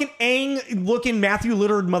this fucking Aang-looking Matthew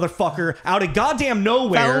Lillard motherfucker out of goddamn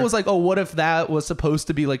nowhere? Fallon was like, oh, what if that was supposed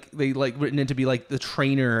to be like they like written in to be like the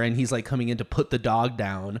trainer, and he's like coming in to put the dog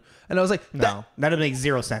down, and I was like, no, that would make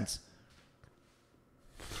zero sense.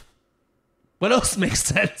 What else makes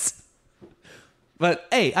sense? But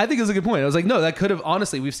hey, I think it was a good point. I was like, no, that could have,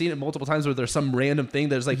 honestly, we've seen it multiple times where there's some random thing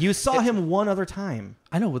that's like, you saw him one other time.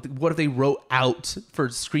 I know. What if they wrote out for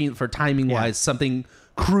timing wise something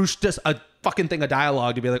crucial, just a fucking thing of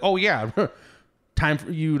dialogue to be like, oh yeah, time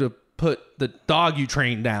for you to put the dog you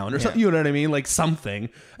trained down or something. You know what I mean? Like something.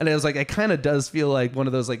 And it was like, it kind of does feel like one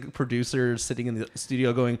of those like producers sitting in the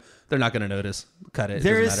studio going, they're not going to notice. Cut it.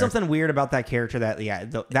 There is something weird about that character that,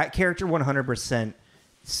 that character 100%,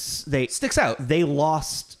 they sticks out. They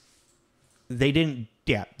lost something.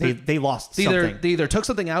 They either took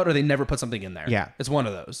something out or they never put something in there. Yeah. It's one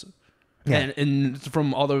of those. Yeah. And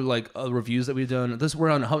from all the like reviews that we've done, we're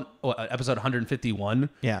on episode 151.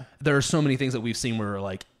 Yeah. There are so many things that we've seen where we're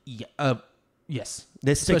like, yes.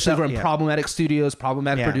 This especially from problematic studios,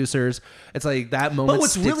 problematic producers. It's like that moment. But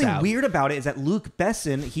what's really weird about it is that Luc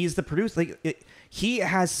Besson, he's the producer. Like he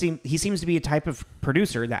seems to be a type of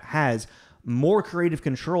producer that has more creative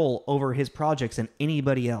control over his projects than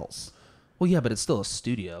anybody else. Well, yeah, but it's still a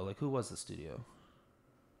studio. Like, who was the studio?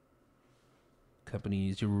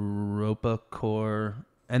 Companies, Europa Corps,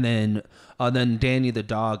 and then Danny the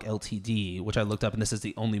Dog Ltd, which I looked up, and this is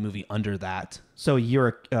the only movie under that. So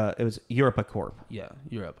it was Europa Corp. Yeah,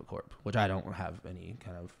 Europa Corp, which I don't have any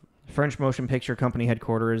kind of. French motion picture company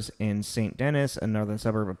headquarters in Saint Denis, a northern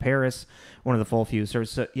suburb of Paris. One of the full few.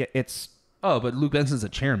 So yeah, it's. Oh, but Luc Besson's a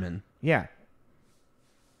chairman. Yeah.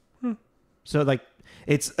 So like,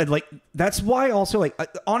 it's like that's why also like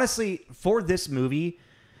honestly for this movie.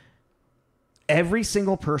 Every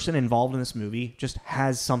single person involved in this movie just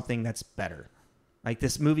has something that's better. Like,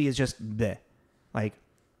 this movie is just bleh. Like,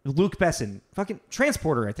 Luc Besson, fucking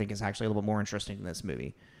Transporter, I think, is actually a little bit more interesting in this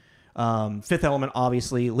movie. Fifth Element,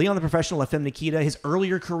 obviously. Leon the Professional, La Femme Nikita. His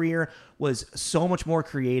earlier career was so much more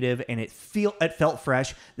creative, and it felt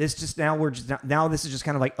fresh. This is just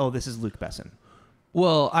kind of like, oh, this is Luc Besson.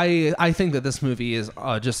 Well, I think that this movie is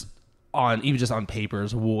just on paper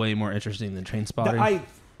is way more interesting than Trainspotting.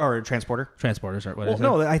 Or Transporter. Transporters, or what? Well,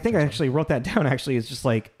 no, I think I actually wrote that down. Actually, it's just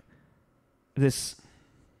like this.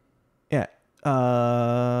 Yeah.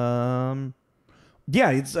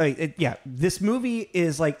 It's like This movie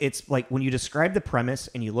is like, it's like when you describe the premise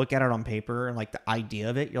and you look at it on paper and like the idea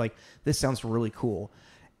of it, you're like, this sounds really cool,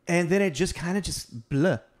 and then it just kind of just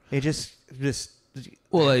blah. It just.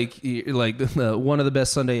 Well, like one of the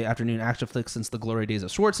best Sunday afternoon action flicks since the glory days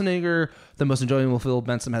of Schwarzenegger. The most enjoyable film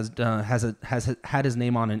Benson has had his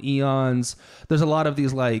name on in eons. There's a lot of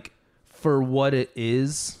these like for what it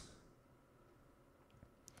is,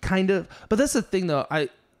 kind of. But that's the thing, though.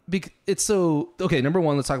 It's so okay. Number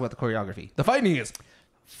one, let's talk about the choreography. The fighting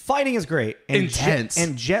is great. And intense.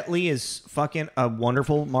 And Jet Li is fucking a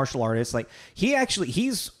wonderful martial artist. Like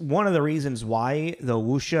he's one of the reasons why the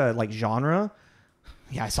wuxia like genre.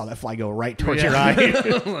 Yeah, I saw that fly go right towards your eye.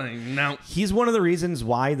 Like, no. He's one of the reasons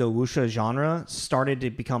why the wuxia genre started to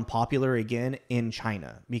become popular again in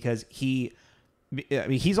China, because he's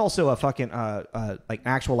also a fucking like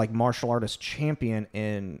actual like martial artist champion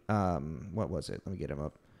in what was it? Let me get him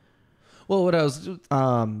up. Well, what I was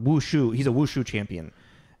wushu. He's a wushu champion,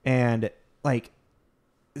 and like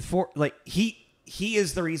he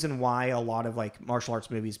is the reason why a lot of like martial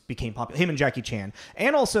arts movies became popular. Him and Jackie Chan,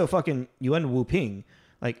 and also fucking Yuen Wu Ping.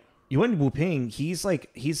 Like Yuen Wu-ping, he's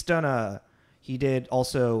done he did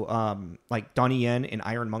also like Donnie Yen in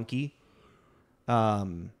Iron Monkey,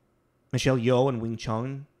 Michelle Yeoh and Wing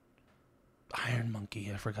Chun. Iron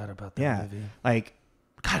Monkey, I forgot about that movie. Like,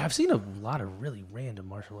 God, I've seen a lot of really random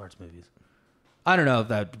martial arts movies. I don't know if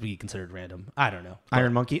that would be considered random. I don't know.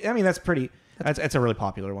 Iron Monkey. I mean, that's a really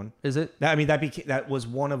popular one. Is it? I mean, that was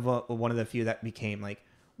one of the few that became like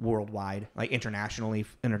worldwide, like international. Like,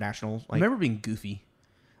 I remember being goofy.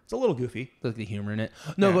 It's a little goofy, like the humor in it.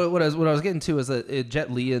 No, but what I was getting to is that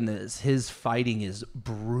Jet Li in this, his fighting is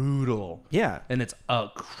brutal. Yeah, and it's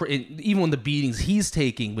even when the beatings he's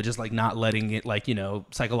taking, but just like not letting it, like, you know,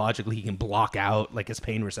 psychologically he can block out like his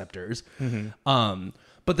pain receptors. Mm-hmm.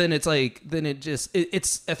 But then it's like,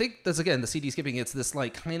 it's I think that's again the CD skipping. It's this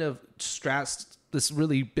like kind of this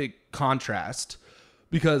really big contrast,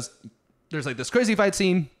 because there's like this crazy fight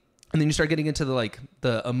scene, and then you start getting into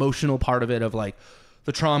the emotional part of it of like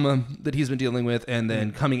the trauma that he's been dealing with, and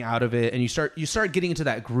then coming out of it, and you start getting into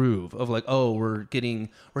that groove of like, oh, we're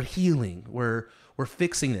healing, we're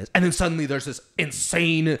fixing this, and then suddenly there's this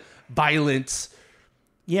insane violent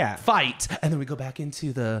fight, and then we go back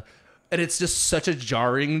into and it's just such a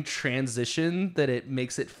jarring transition that it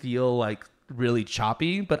makes it feel like really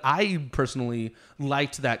choppy. But I personally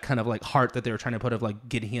liked that kind of like heart that they were trying to put of like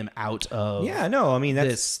getting him out of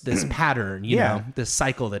that's this pattern, you know, this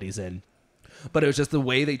cycle that he's in. But it was just the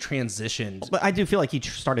way they transitioned. But I do feel like he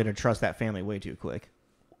started to trust that family way too quick.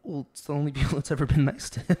 Well, it's the only people that's ever been nice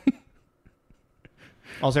to him.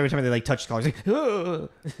 Also, every time they like touch the collar,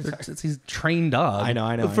 he's like, he's a trained dog. I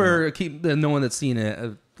know. For no one that's seen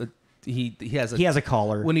it, he has a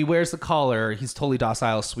collar. When he wears the collar, he's totally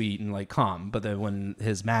docile, sweet, and like calm. But then when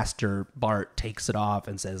his master Bart takes it off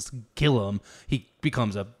and says kill him, he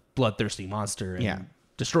becomes a bloodthirsty monster and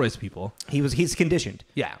destroys people. He's conditioned.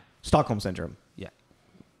 Yeah. Stockholm syndrome. Yeah.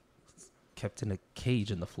 Kept in a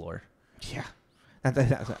cage in the floor. Yeah.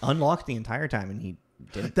 That unlocked the entire time, and he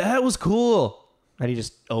didn't. That was cool. And he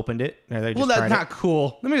just opened it. That's not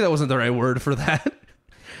cool. Maybe that wasn't the right word for that.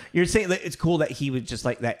 You're saying that it's cool that he was just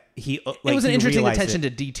like that. It was an interesting attention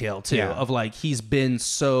to detail, too, of like he's been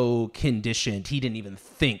so conditioned, he didn't even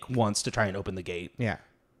think once to try and open the gate. Yeah.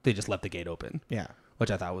 They just left the gate open. Yeah.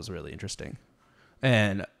 Which I thought was really interesting.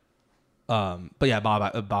 And... but yeah, Bob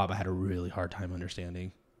I had a really hard time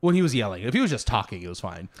understanding when he was yelling. If he was just talking, it was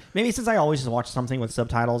fine. Maybe since I always just watch something with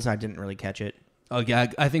subtitles, I didn't really catch it. Oh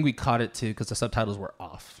yeah, I think we caught it too because the subtitles were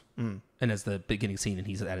off. And it's the beginning scene, and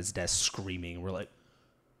he's at his desk screaming. And we're like,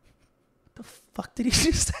 "What the fuck did he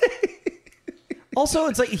just say?" Also,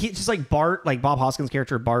 it's like he's just like Bart, like Bob Hoskins'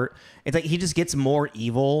 character Bart. It's like he just gets more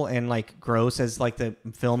evil and like gross as like the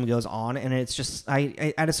film goes on, and it's just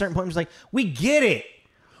I at a certain point I'm just like, we get it.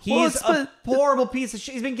 He's a horrible piece of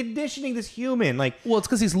shit. He's been conditioning this human. It's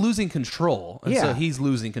because he's losing control. And so he's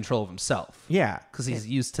losing control of himself. Yeah. Because he's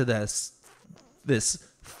used to this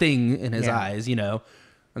thing in his eyes, you know?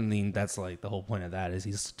 I mean, that's like the whole point of that is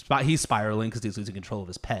he's spiraling because he's losing control of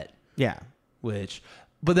his pet. Yeah.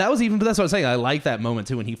 But that's what I'm saying. I like that moment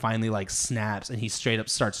too when he finally like snaps and he straight up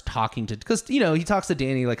starts talking because, you know, he talks to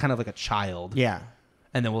Danny like kind of like a child. Yeah.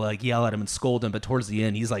 And then we'll like yell at him and scold him. But towards the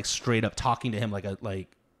end, he's like straight up talking to him like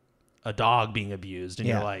a dog being abused, and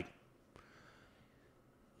you're like,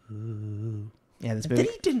 ooh. Yeah, this movie.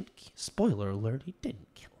 Then he didn't. Spoiler alert: he didn't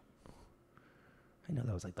kill him. I know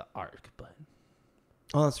that was like the arc, but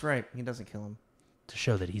oh, that's right. He doesn't kill him to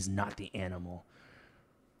show that he's not the animal.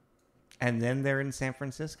 And then they're in San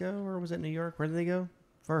Francisco, or was it New York? Where did they go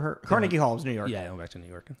for her? Carnegie Hall was New York. Yeah, I went back to New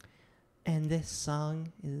York. And this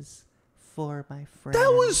song is for my friend.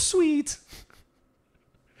 That was sweet.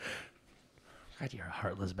 God, you're a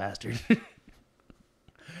heartless bastard.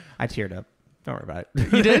 I teared up. Don't worry about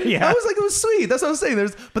it. You did? Yeah. I was like, it was sweet. That's what I was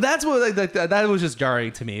saying. But that's what that was just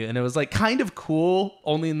jarring to me, and it was like kind of cool,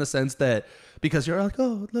 only in the sense that because you're like,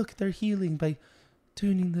 oh, look, they're healing by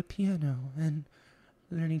tuning the piano and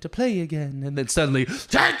learning to play again, and then suddenly,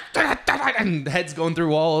 and heads going through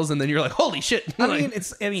walls, and then you're like, holy shit. I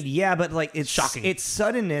mean, yeah, but like it's shocking. Its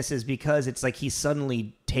suddenness is because it's like he's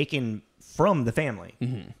suddenly taken from the family.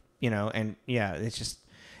 Mm-hmm. You know, and yeah, it's just,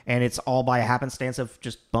 and it's all by a happenstance of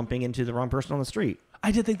just bumping into the wrong person on the street.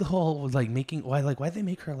 I did think the whole was like why'd they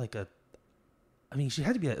make her like I mean, she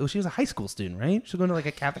had to be, she was a high school student, right? She was going to like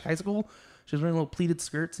a Catholic high school. She was wearing little pleated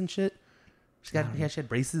skirts and shit. She had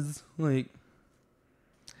braces. Like,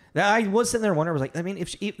 I was sitting there wondering, I mean,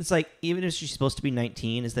 it's like, even if she's supposed to be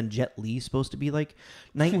 19, is then Jet Li supposed to be like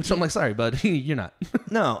 19? So I'm like, sorry, bud, you're not.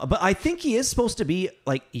 No, but I think he is supposed to be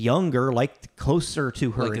like younger, like closer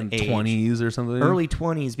to her like in age. 20s or something. Early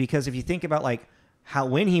 20s, because if you think about like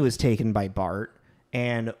when he was taken by Bart,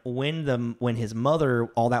 And when his mother,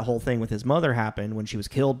 all that whole thing with his mother happened, when she was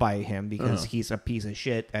killed by him because he's a piece of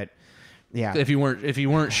shit at, yeah. If you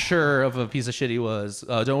weren't sure of a piece of shit he was,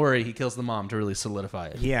 don't worry, he kills the mom to really solidify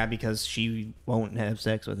it. Yeah, because she won't have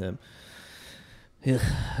sex with him.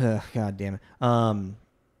 God damn it.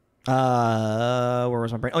 Where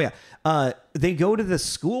was my brain? Oh yeah. They go to the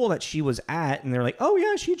school that she was at and they're like, oh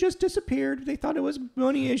yeah, she just disappeared. They thought it was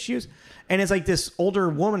money issues. And it's like this older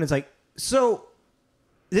woman is like, so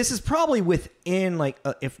this is probably within like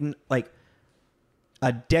if like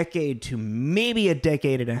a decade to maybe a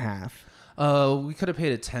decade and a half. We could have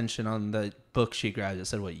paid attention on the book she grabbed. It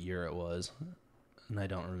said what year it was, and I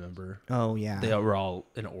don't remember. Oh yeah, they were all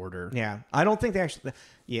in order. Yeah, I don't think they actually.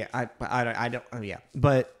 Yeah, I don't. Yeah,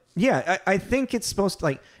 but yeah, I think it's supposed to,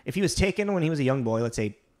 like, if he was taken when he was a young boy, let's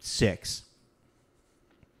say 6.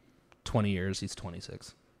 20 years. He's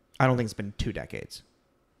 26. I don't think it's been 2 decades.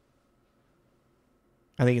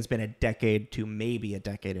 I think it's been a decade to maybe a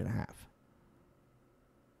decade and a half.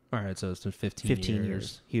 All right, so it's 15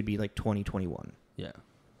 years. He would be like 20, 21. Yeah.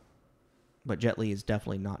 But Jet Li is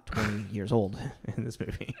definitely not 20 years old in this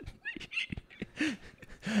movie.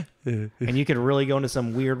 And you could really go into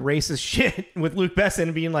some weird racist shit with Luc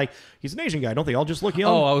Besson being like, he's an Asian guy. Don't they all just look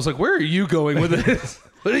young? Oh, I was like, where are you going with this?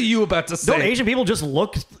 What are you about to say? Don't Asian people just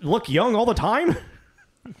look young all the time?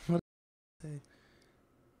 Oh,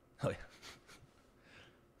 yeah.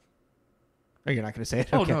 Oh, you're not going to say it?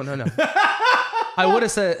 Oh, okay. no. I would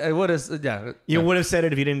have said, yeah. You would have said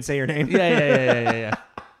it if you didn't say your name. Yeah.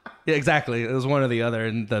 Yeah, exactly. It was one or the other,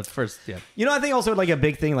 and the first, yeah. You know, I think also like a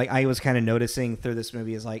big thing, like I was kind of noticing through this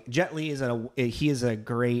movie is like Jet Li is a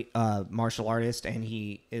great martial artist, and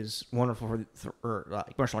he is wonderful for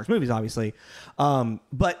martial arts movies, obviously.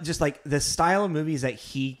 But just like the style of movies that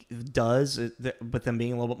he does, but them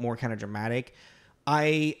being a little bit more kind of dramatic,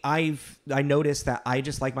 I noticed that I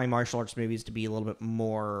just like my martial arts movies to be a little bit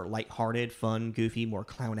more lighthearted, fun, goofy, more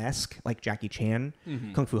clown-esque, like Jackie Chan,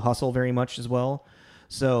 Kung Fu Hustle very much as well.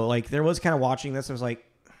 So like there was kind of watching this, I was like,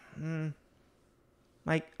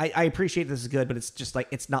 like I appreciate this is good, but it's just like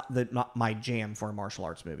it's not my jam for a martial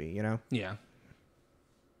arts movie, you know? Yeah.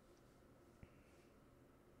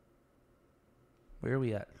 Where are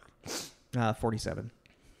we at? 47.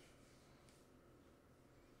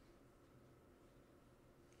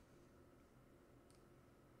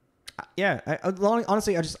 Yeah,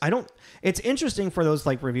 honestly, I don't. It's interesting for those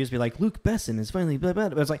like reviews to be like, Luc Besson is finally blah, blah,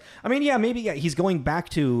 blah. But it's like, I mean, yeah, maybe he's going back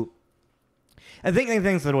to. I think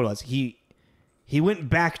that's what it was. He went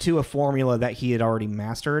back to a formula that he had already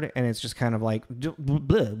mastered, and it's just kind of like,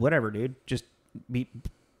 whatever, dude. Just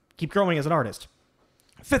keep growing as an artist.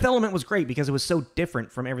 Fifth Element was great because it was so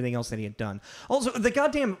different from everything else that he had done. Also, the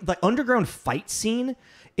goddamn underground fight scene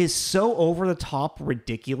is so over the top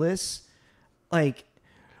ridiculous, like.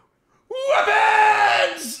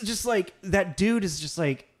 Weapons! Just like that dude is just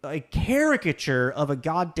like a caricature of a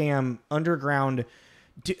goddamn underground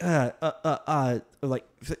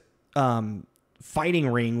fighting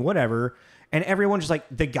ring, whatever. And everyone just like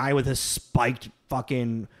the guy with a spiked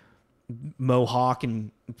fucking mohawk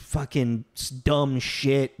and fucking dumb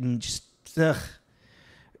shit and just ugh.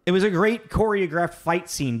 It was a great choreographed fight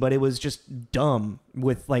scene, but it was just dumb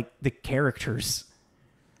with like the characters.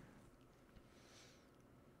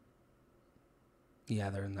 Yeah,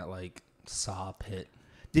 they're in that like saw pit.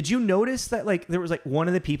 Did you notice that like there was like one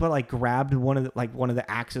of the people like grabbed one of the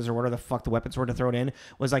axes or whatever the fuck the weapons were to throw it in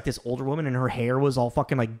was like this older woman and her hair was all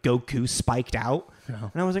fucking like Goku spiked out. No.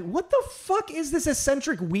 And I was like, what the fuck is this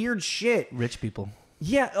eccentric weird shit? Rich people.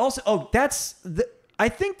 Yeah. Also, I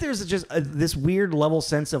think there's just this weird level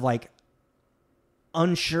sense of like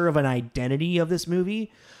unsure of an identity of this movie.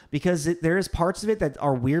 Because there is parts of it that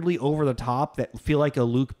are weirdly over the top that feel like a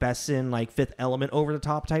Luc Besson, like Fifth Element over the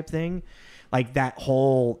top type thing, like that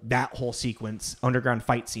whole sequence, underground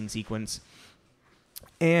fight scene sequence,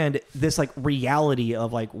 and this like reality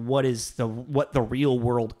of like what the real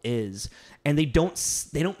world is, and they don't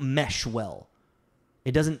mesh well.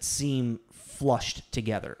 It doesn't seem flushed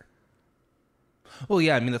together. Well,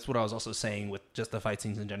 yeah, I mean that's what I was also saying with just the fight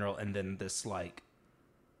scenes in general, and then this like.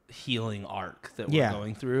 Healing arc that we're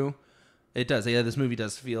going through. It does. Yeah, this movie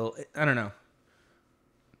does feel. I don't know.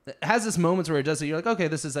 It has this moments where it does. You're like, okay,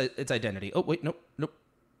 this is its identity. Oh wait, nope.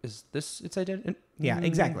 Is this its identity? Yeah,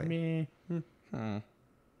 exactly.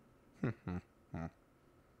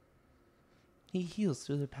 He heals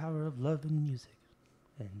through the power of love and music,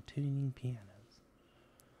 and tuning pianos.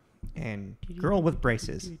 And girl with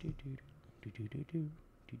braces.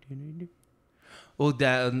 Well,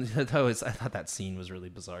 I thought that scene was really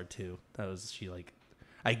bizarre too. She like,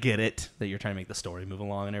 I get it that you're trying to make the story move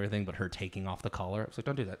along and everything, but her taking off the collar, I was like,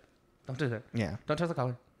 don't do that. Don't do that. Yeah. Don't touch the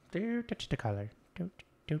collar. Don't touch the collar. Don't.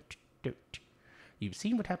 You've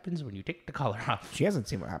seen what happens when you take the collar off. She hasn't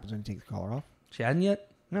seen what happens when you take the collar off. She hadn't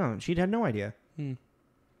yet? No, she'd had no idea.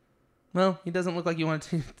 Well, he doesn't look like you want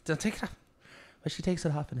to take it off. But she takes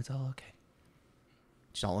it off and it's all okay.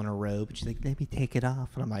 She's all in a robe and she's like, let me take it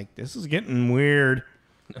off. And I'm like, this is getting weird.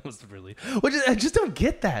 That was really... I just don't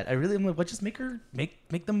get that. I really am like, what, just make him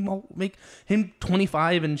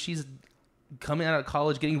 25 and she's coming out of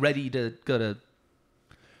college getting ready to go to...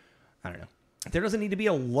 I don't know. There doesn't need to be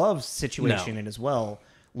a love situation in as well,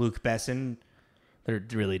 Luc Besson. There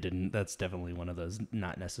really didn't. That's definitely one of those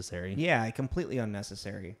not necessary. Yeah, completely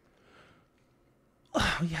unnecessary.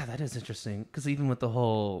 Oh, yeah, that is interesting. Because even with the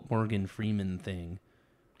whole Morgan Freeman thing,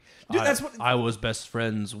 dude, that's what I was best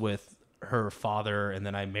friends with her father, and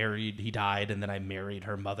then he died, and then I married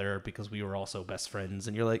her mother because we were also best friends.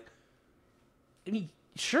 And you're like, I mean,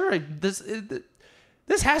 sure,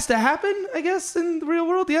 this has to happen, I guess, in the real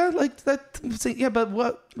world. Yeah, like that. Yeah, but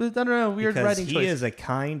what? I don't know. Weird because writing he choice. is a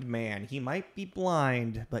kind man. He might be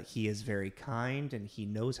blind, but he is very kind, and he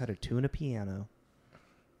knows how to tune a piano.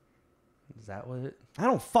 Is that what it? I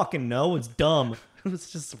don't fucking know. It's dumb. It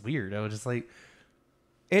was just weird. I was just like,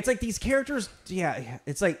 it's like these characters. Yeah,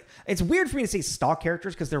 it's like it's weird for me to say stock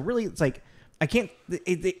characters because they're really. It's like I can't.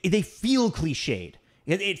 They feel cliched.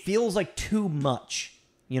 It feels like too much.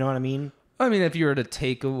 You know what I mean? I mean, if you were to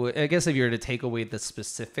take away, I guess if you were to take away the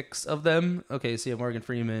specifics of them, okay, so you have Morgan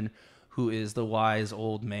Freeman, who is the wise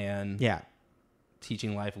old man,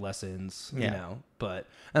 teaching life lessons, you know,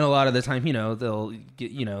 and a lot of the time,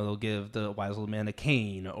 they'll give the wise old man a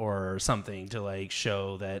cane or something to like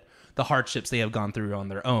show that the hardships they have gone through on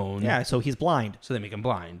their own. Yeah, so he's blind. So they make him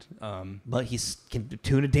blind. But he can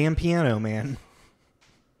tune a damn piano, man.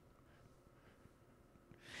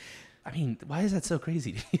 I mean, why is that so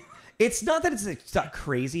crazy to you? It's not that it's not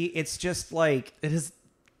crazy. It's just like... It is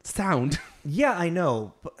sound. Yeah, I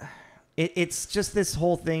know. But it's just this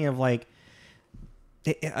whole thing of like...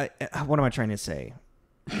 what am I trying to say?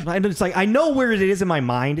 It's like, I know where it is in my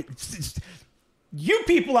mind. It's, you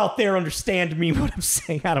people out there understand me what I'm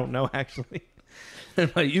saying. I don't know, actually.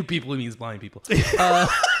 And by you people, it means blind people.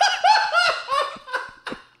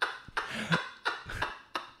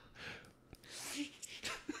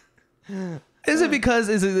 Is it because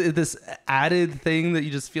is it this added thing that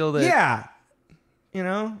you just feel that? Yeah,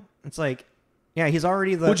 it's like, yeah, he's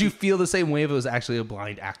already the. Would you feel the same way if it was actually a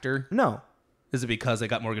blind actor? No. Is it because they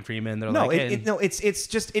got Morgan Freeman? They're no, like, it's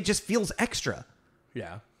just feels extra.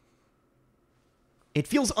 Yeah. It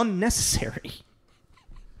feels unnecessary.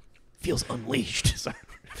 Feels unleashed. Sorry.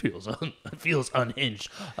 feels unhinged.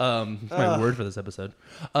 My word for this episode.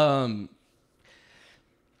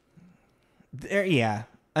 Yeah.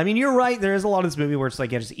 I mean, you're right. There is a lot of this movie where it's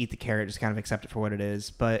like, yeah, just eat the carrot, just kind of accept it for what it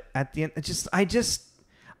is. But at the end,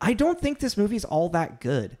 I don't think this movie is all that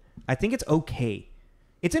good. I think it's okay.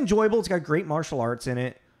 It's enjoyable. It's got great martial arts in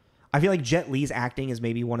it. I feel like Jet Li's acting is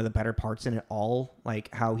maybe one of the better parts in it all.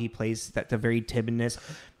 Like how he plays the very timidness.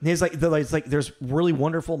 There's really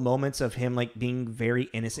wonderful moments of him like being very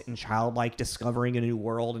innocent and childlike, discovering a new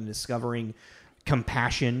world and discovering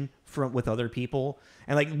compassion with other people.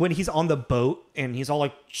 And like when he's on the boat and he's all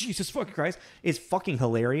like, Jesus fucking Christ, it's fucking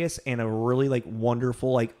hilarious and a really like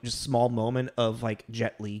wonderful, like just small moment of like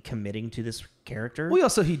Jet Li committing to this character. Well,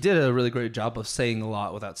 he did a really great job of saying a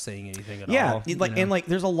lot without saying anything at all. Yeah. And like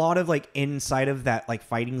there's a lot of like inside of that like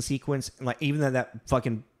fighting sequence, like even that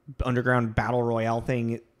fucking underground battle royale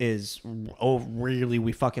thing is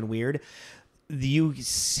really fucking weird. You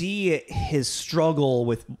see his struggle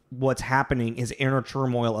with what's happening, his inner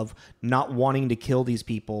turmoil of not wanting to kill these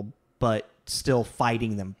people, but still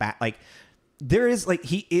fighting them back. Like there is like,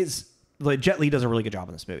 Jet Li does a really good job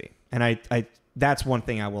in this movie. And I that's one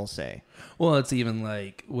thing I will say. Well, it's even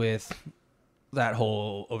like with that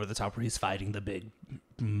whole over the top where he's fighting the big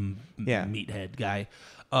meathead guy.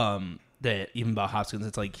 That even about Hoskins,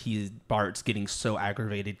 it's like Bart's getting so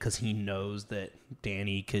aggravated because he knows that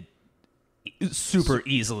Danny could super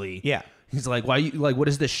easily. Yeah. He's like, why you like, what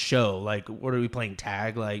is this show? Like, what are we playing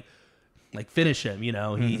tag? Like finish him,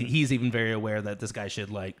 he's even very aware that this guy should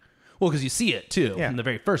because you see it too in the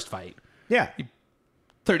very first fight. Yeah.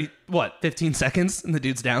 15 seconds and the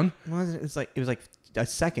dude's down. Well, it was like a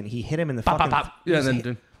second. He hit him in the pop, fucking... pop, pop. Yeah,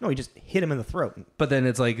 he just hit him in the throat. But then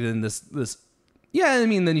it's like, then this, yeah, I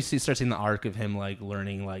mean, then you start seeing the arc of him like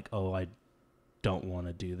learning like, oh, I don't want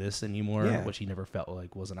to do this anymore, which he never felt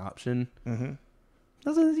like was an option. Mm-hmm.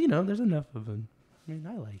 There's enough of him. I mean,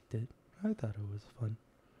 I liked it. I thought it was fun.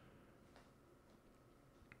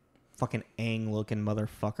 fucking Aang looking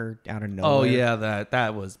motherfucker out of nowhere. Oh yeah,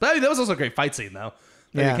 that was. But I mean, that was also a great fight scene though.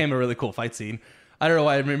 That became a really cool fight scene. I don't know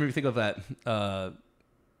why it made me think of that.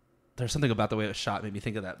 There's something about the way it was shot made me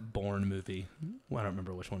think of that Bourne movie. Well, I don't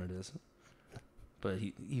remember which one it is. But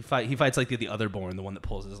he fights like the other Bourne, the one that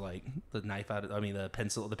pulls his like the knife out.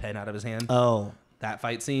 The pen out of his hand. Oh, that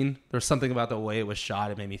fight scene. There's something about the way it was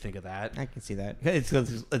shot. It made me think of that. I can see that. It's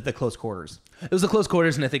the close quarters. It was the close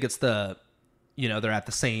quarters, and I think it's they're at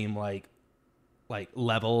the same like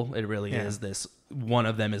level. It really is this. One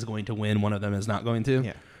of them is going to win. One of them is not going to.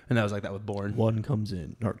 Yeah. And that was like that with Bourne. One comes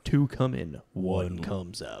in, or two come in. One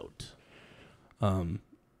comes out.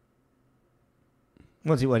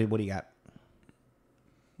 What do you got?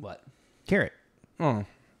 What? Carrot. Oh.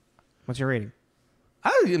 What's your rating?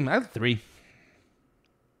 I have 3.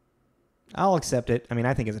 I'll accept it. I mean,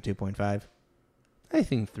 I think it's a 2.5. I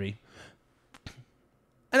think 3.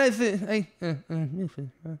 And I think 3.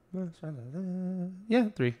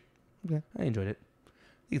 Okay. I enjoyed it. I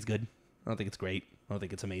think it's good. I don't think it's great. I don't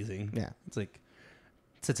think it's amazing. Yeah. It's like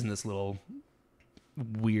it sits in this little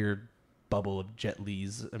weird bubble of Jet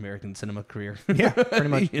Li's American cinema career. Yeah, pretty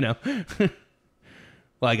much.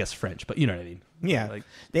 Well, I guess French, but you know what I mean. Yeah.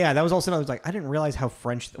 That was also, I was like, I didn't realize how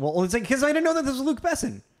French. Well, it's like, because I didn't know that this was Luc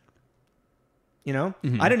Besson.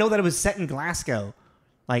 Mm-hmm. I didn't know that it was set in Glasgow.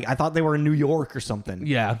 Like, I thought they were in New York or something.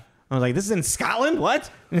 Yeah. I was like, this is in Scotland?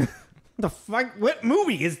 What? The fuck? What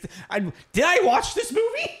movie is... did I watch this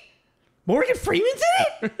movie? Morgan Freeman's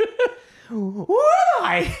in it?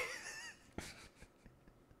 Why?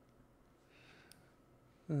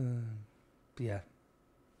 Yeah.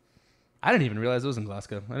 I didn't even realize it was in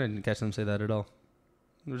Glasgow. I didn't catch them say that at all.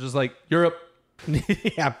 It was just like, Europe.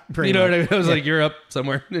 Yeah, pretty You know much. what I mean? It was like Europe,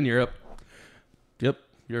 somewhere in Europe. Yep,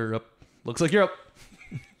 Europe. Looks like Europe.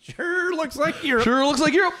 Sure looks like Europe. Sure looks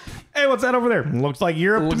like Europe. Hey, what's that over there? Looks like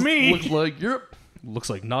Europe to me. Looks like Europe.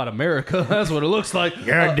 Looks like not America. That's what it looks like.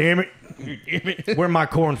 God damn it. Where my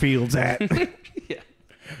cornfields at? Yeah.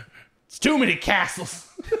 It's too many castles.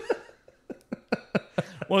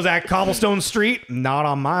 What was that, Cobblestone Street? Not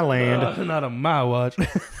on my land. Not on my watch.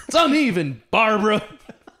 It's uneven, Barbara.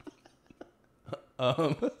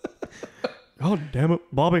 God damn it,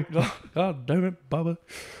 Bobby. God damn it, Bubba.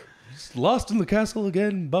 Just lost in the castle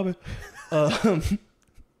again, Bubba.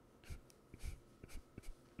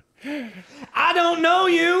 I don't know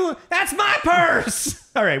you. That's my purse.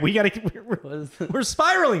 All right, we're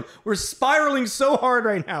spiraling. We're spiraling so hard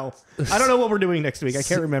right now. I don't know what we're doing next week. I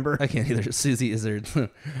can't remember. I can't either. Susie Izzard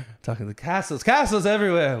talking to the castles. Castles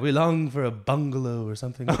everywhere. We long for a bungalow or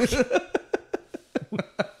something.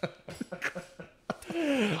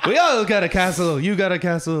 We all got a castle. You got a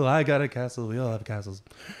castle. I got a castle. We all have castles.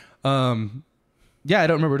 Yeah, I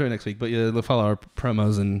don't remember what we're doing next week, but yeah, follow our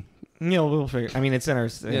promos and We'll figure. I mean, it's in our.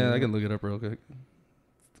 yeah, I can look it up real quick.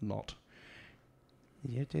 It's not.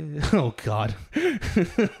 Oh God. Hey,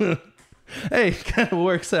 it kind of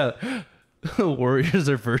works out. Warriors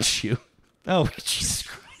are virtue. Oh Jesus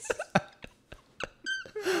Christ!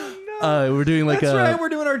 We're doing like That's right. We're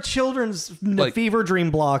doing our children's fever dream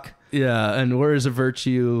block. Yeah, and Warriors of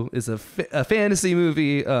Virtue is a fantasy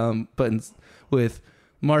movie, but with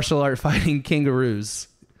martial art fighting kangaroos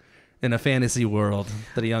in a fantasy world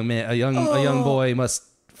that a young boy must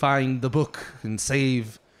find the book and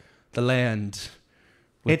save the land.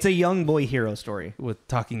 It's a young boy hero story with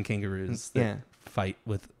talking kangaroos that fight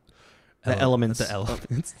with the elements. The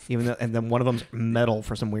elements. Even though, and then one of them's metal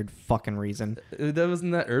for some weird fucking reason. That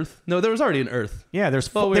wasn't that Earth? No, there was already an Earth. Yeah, there's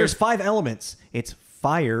 5 elements. It's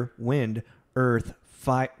fire, wind, earth,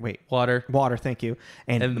 water. Thank you,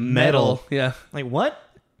 and metal. Yeah. Like what?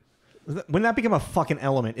 Wouldn't that become a fucking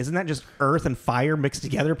element? Isn't that just earth and fire mixed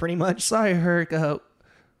together pretty much? Sorry, Herc. We're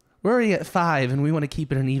already at 5, and we want to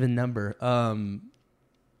keep it an even number.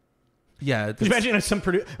 Yeah. Could you imagine if some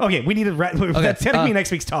Okay, we need to. That's gonna be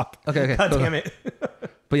next week's talk. Okay. God damn it.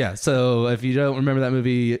 But yeah, so if you don't remember that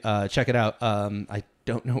movie, check it out. I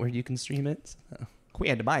don't know where you can stream it. So. We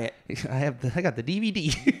had to buy it. I got the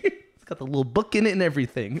DVD. It's got the little book in it and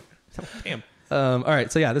everything. Damn. All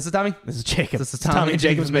right, so yeah, this is Tommy. This is Jacob. This is Tommy and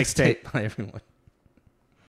Jacob's mixtape. Bye, everyone.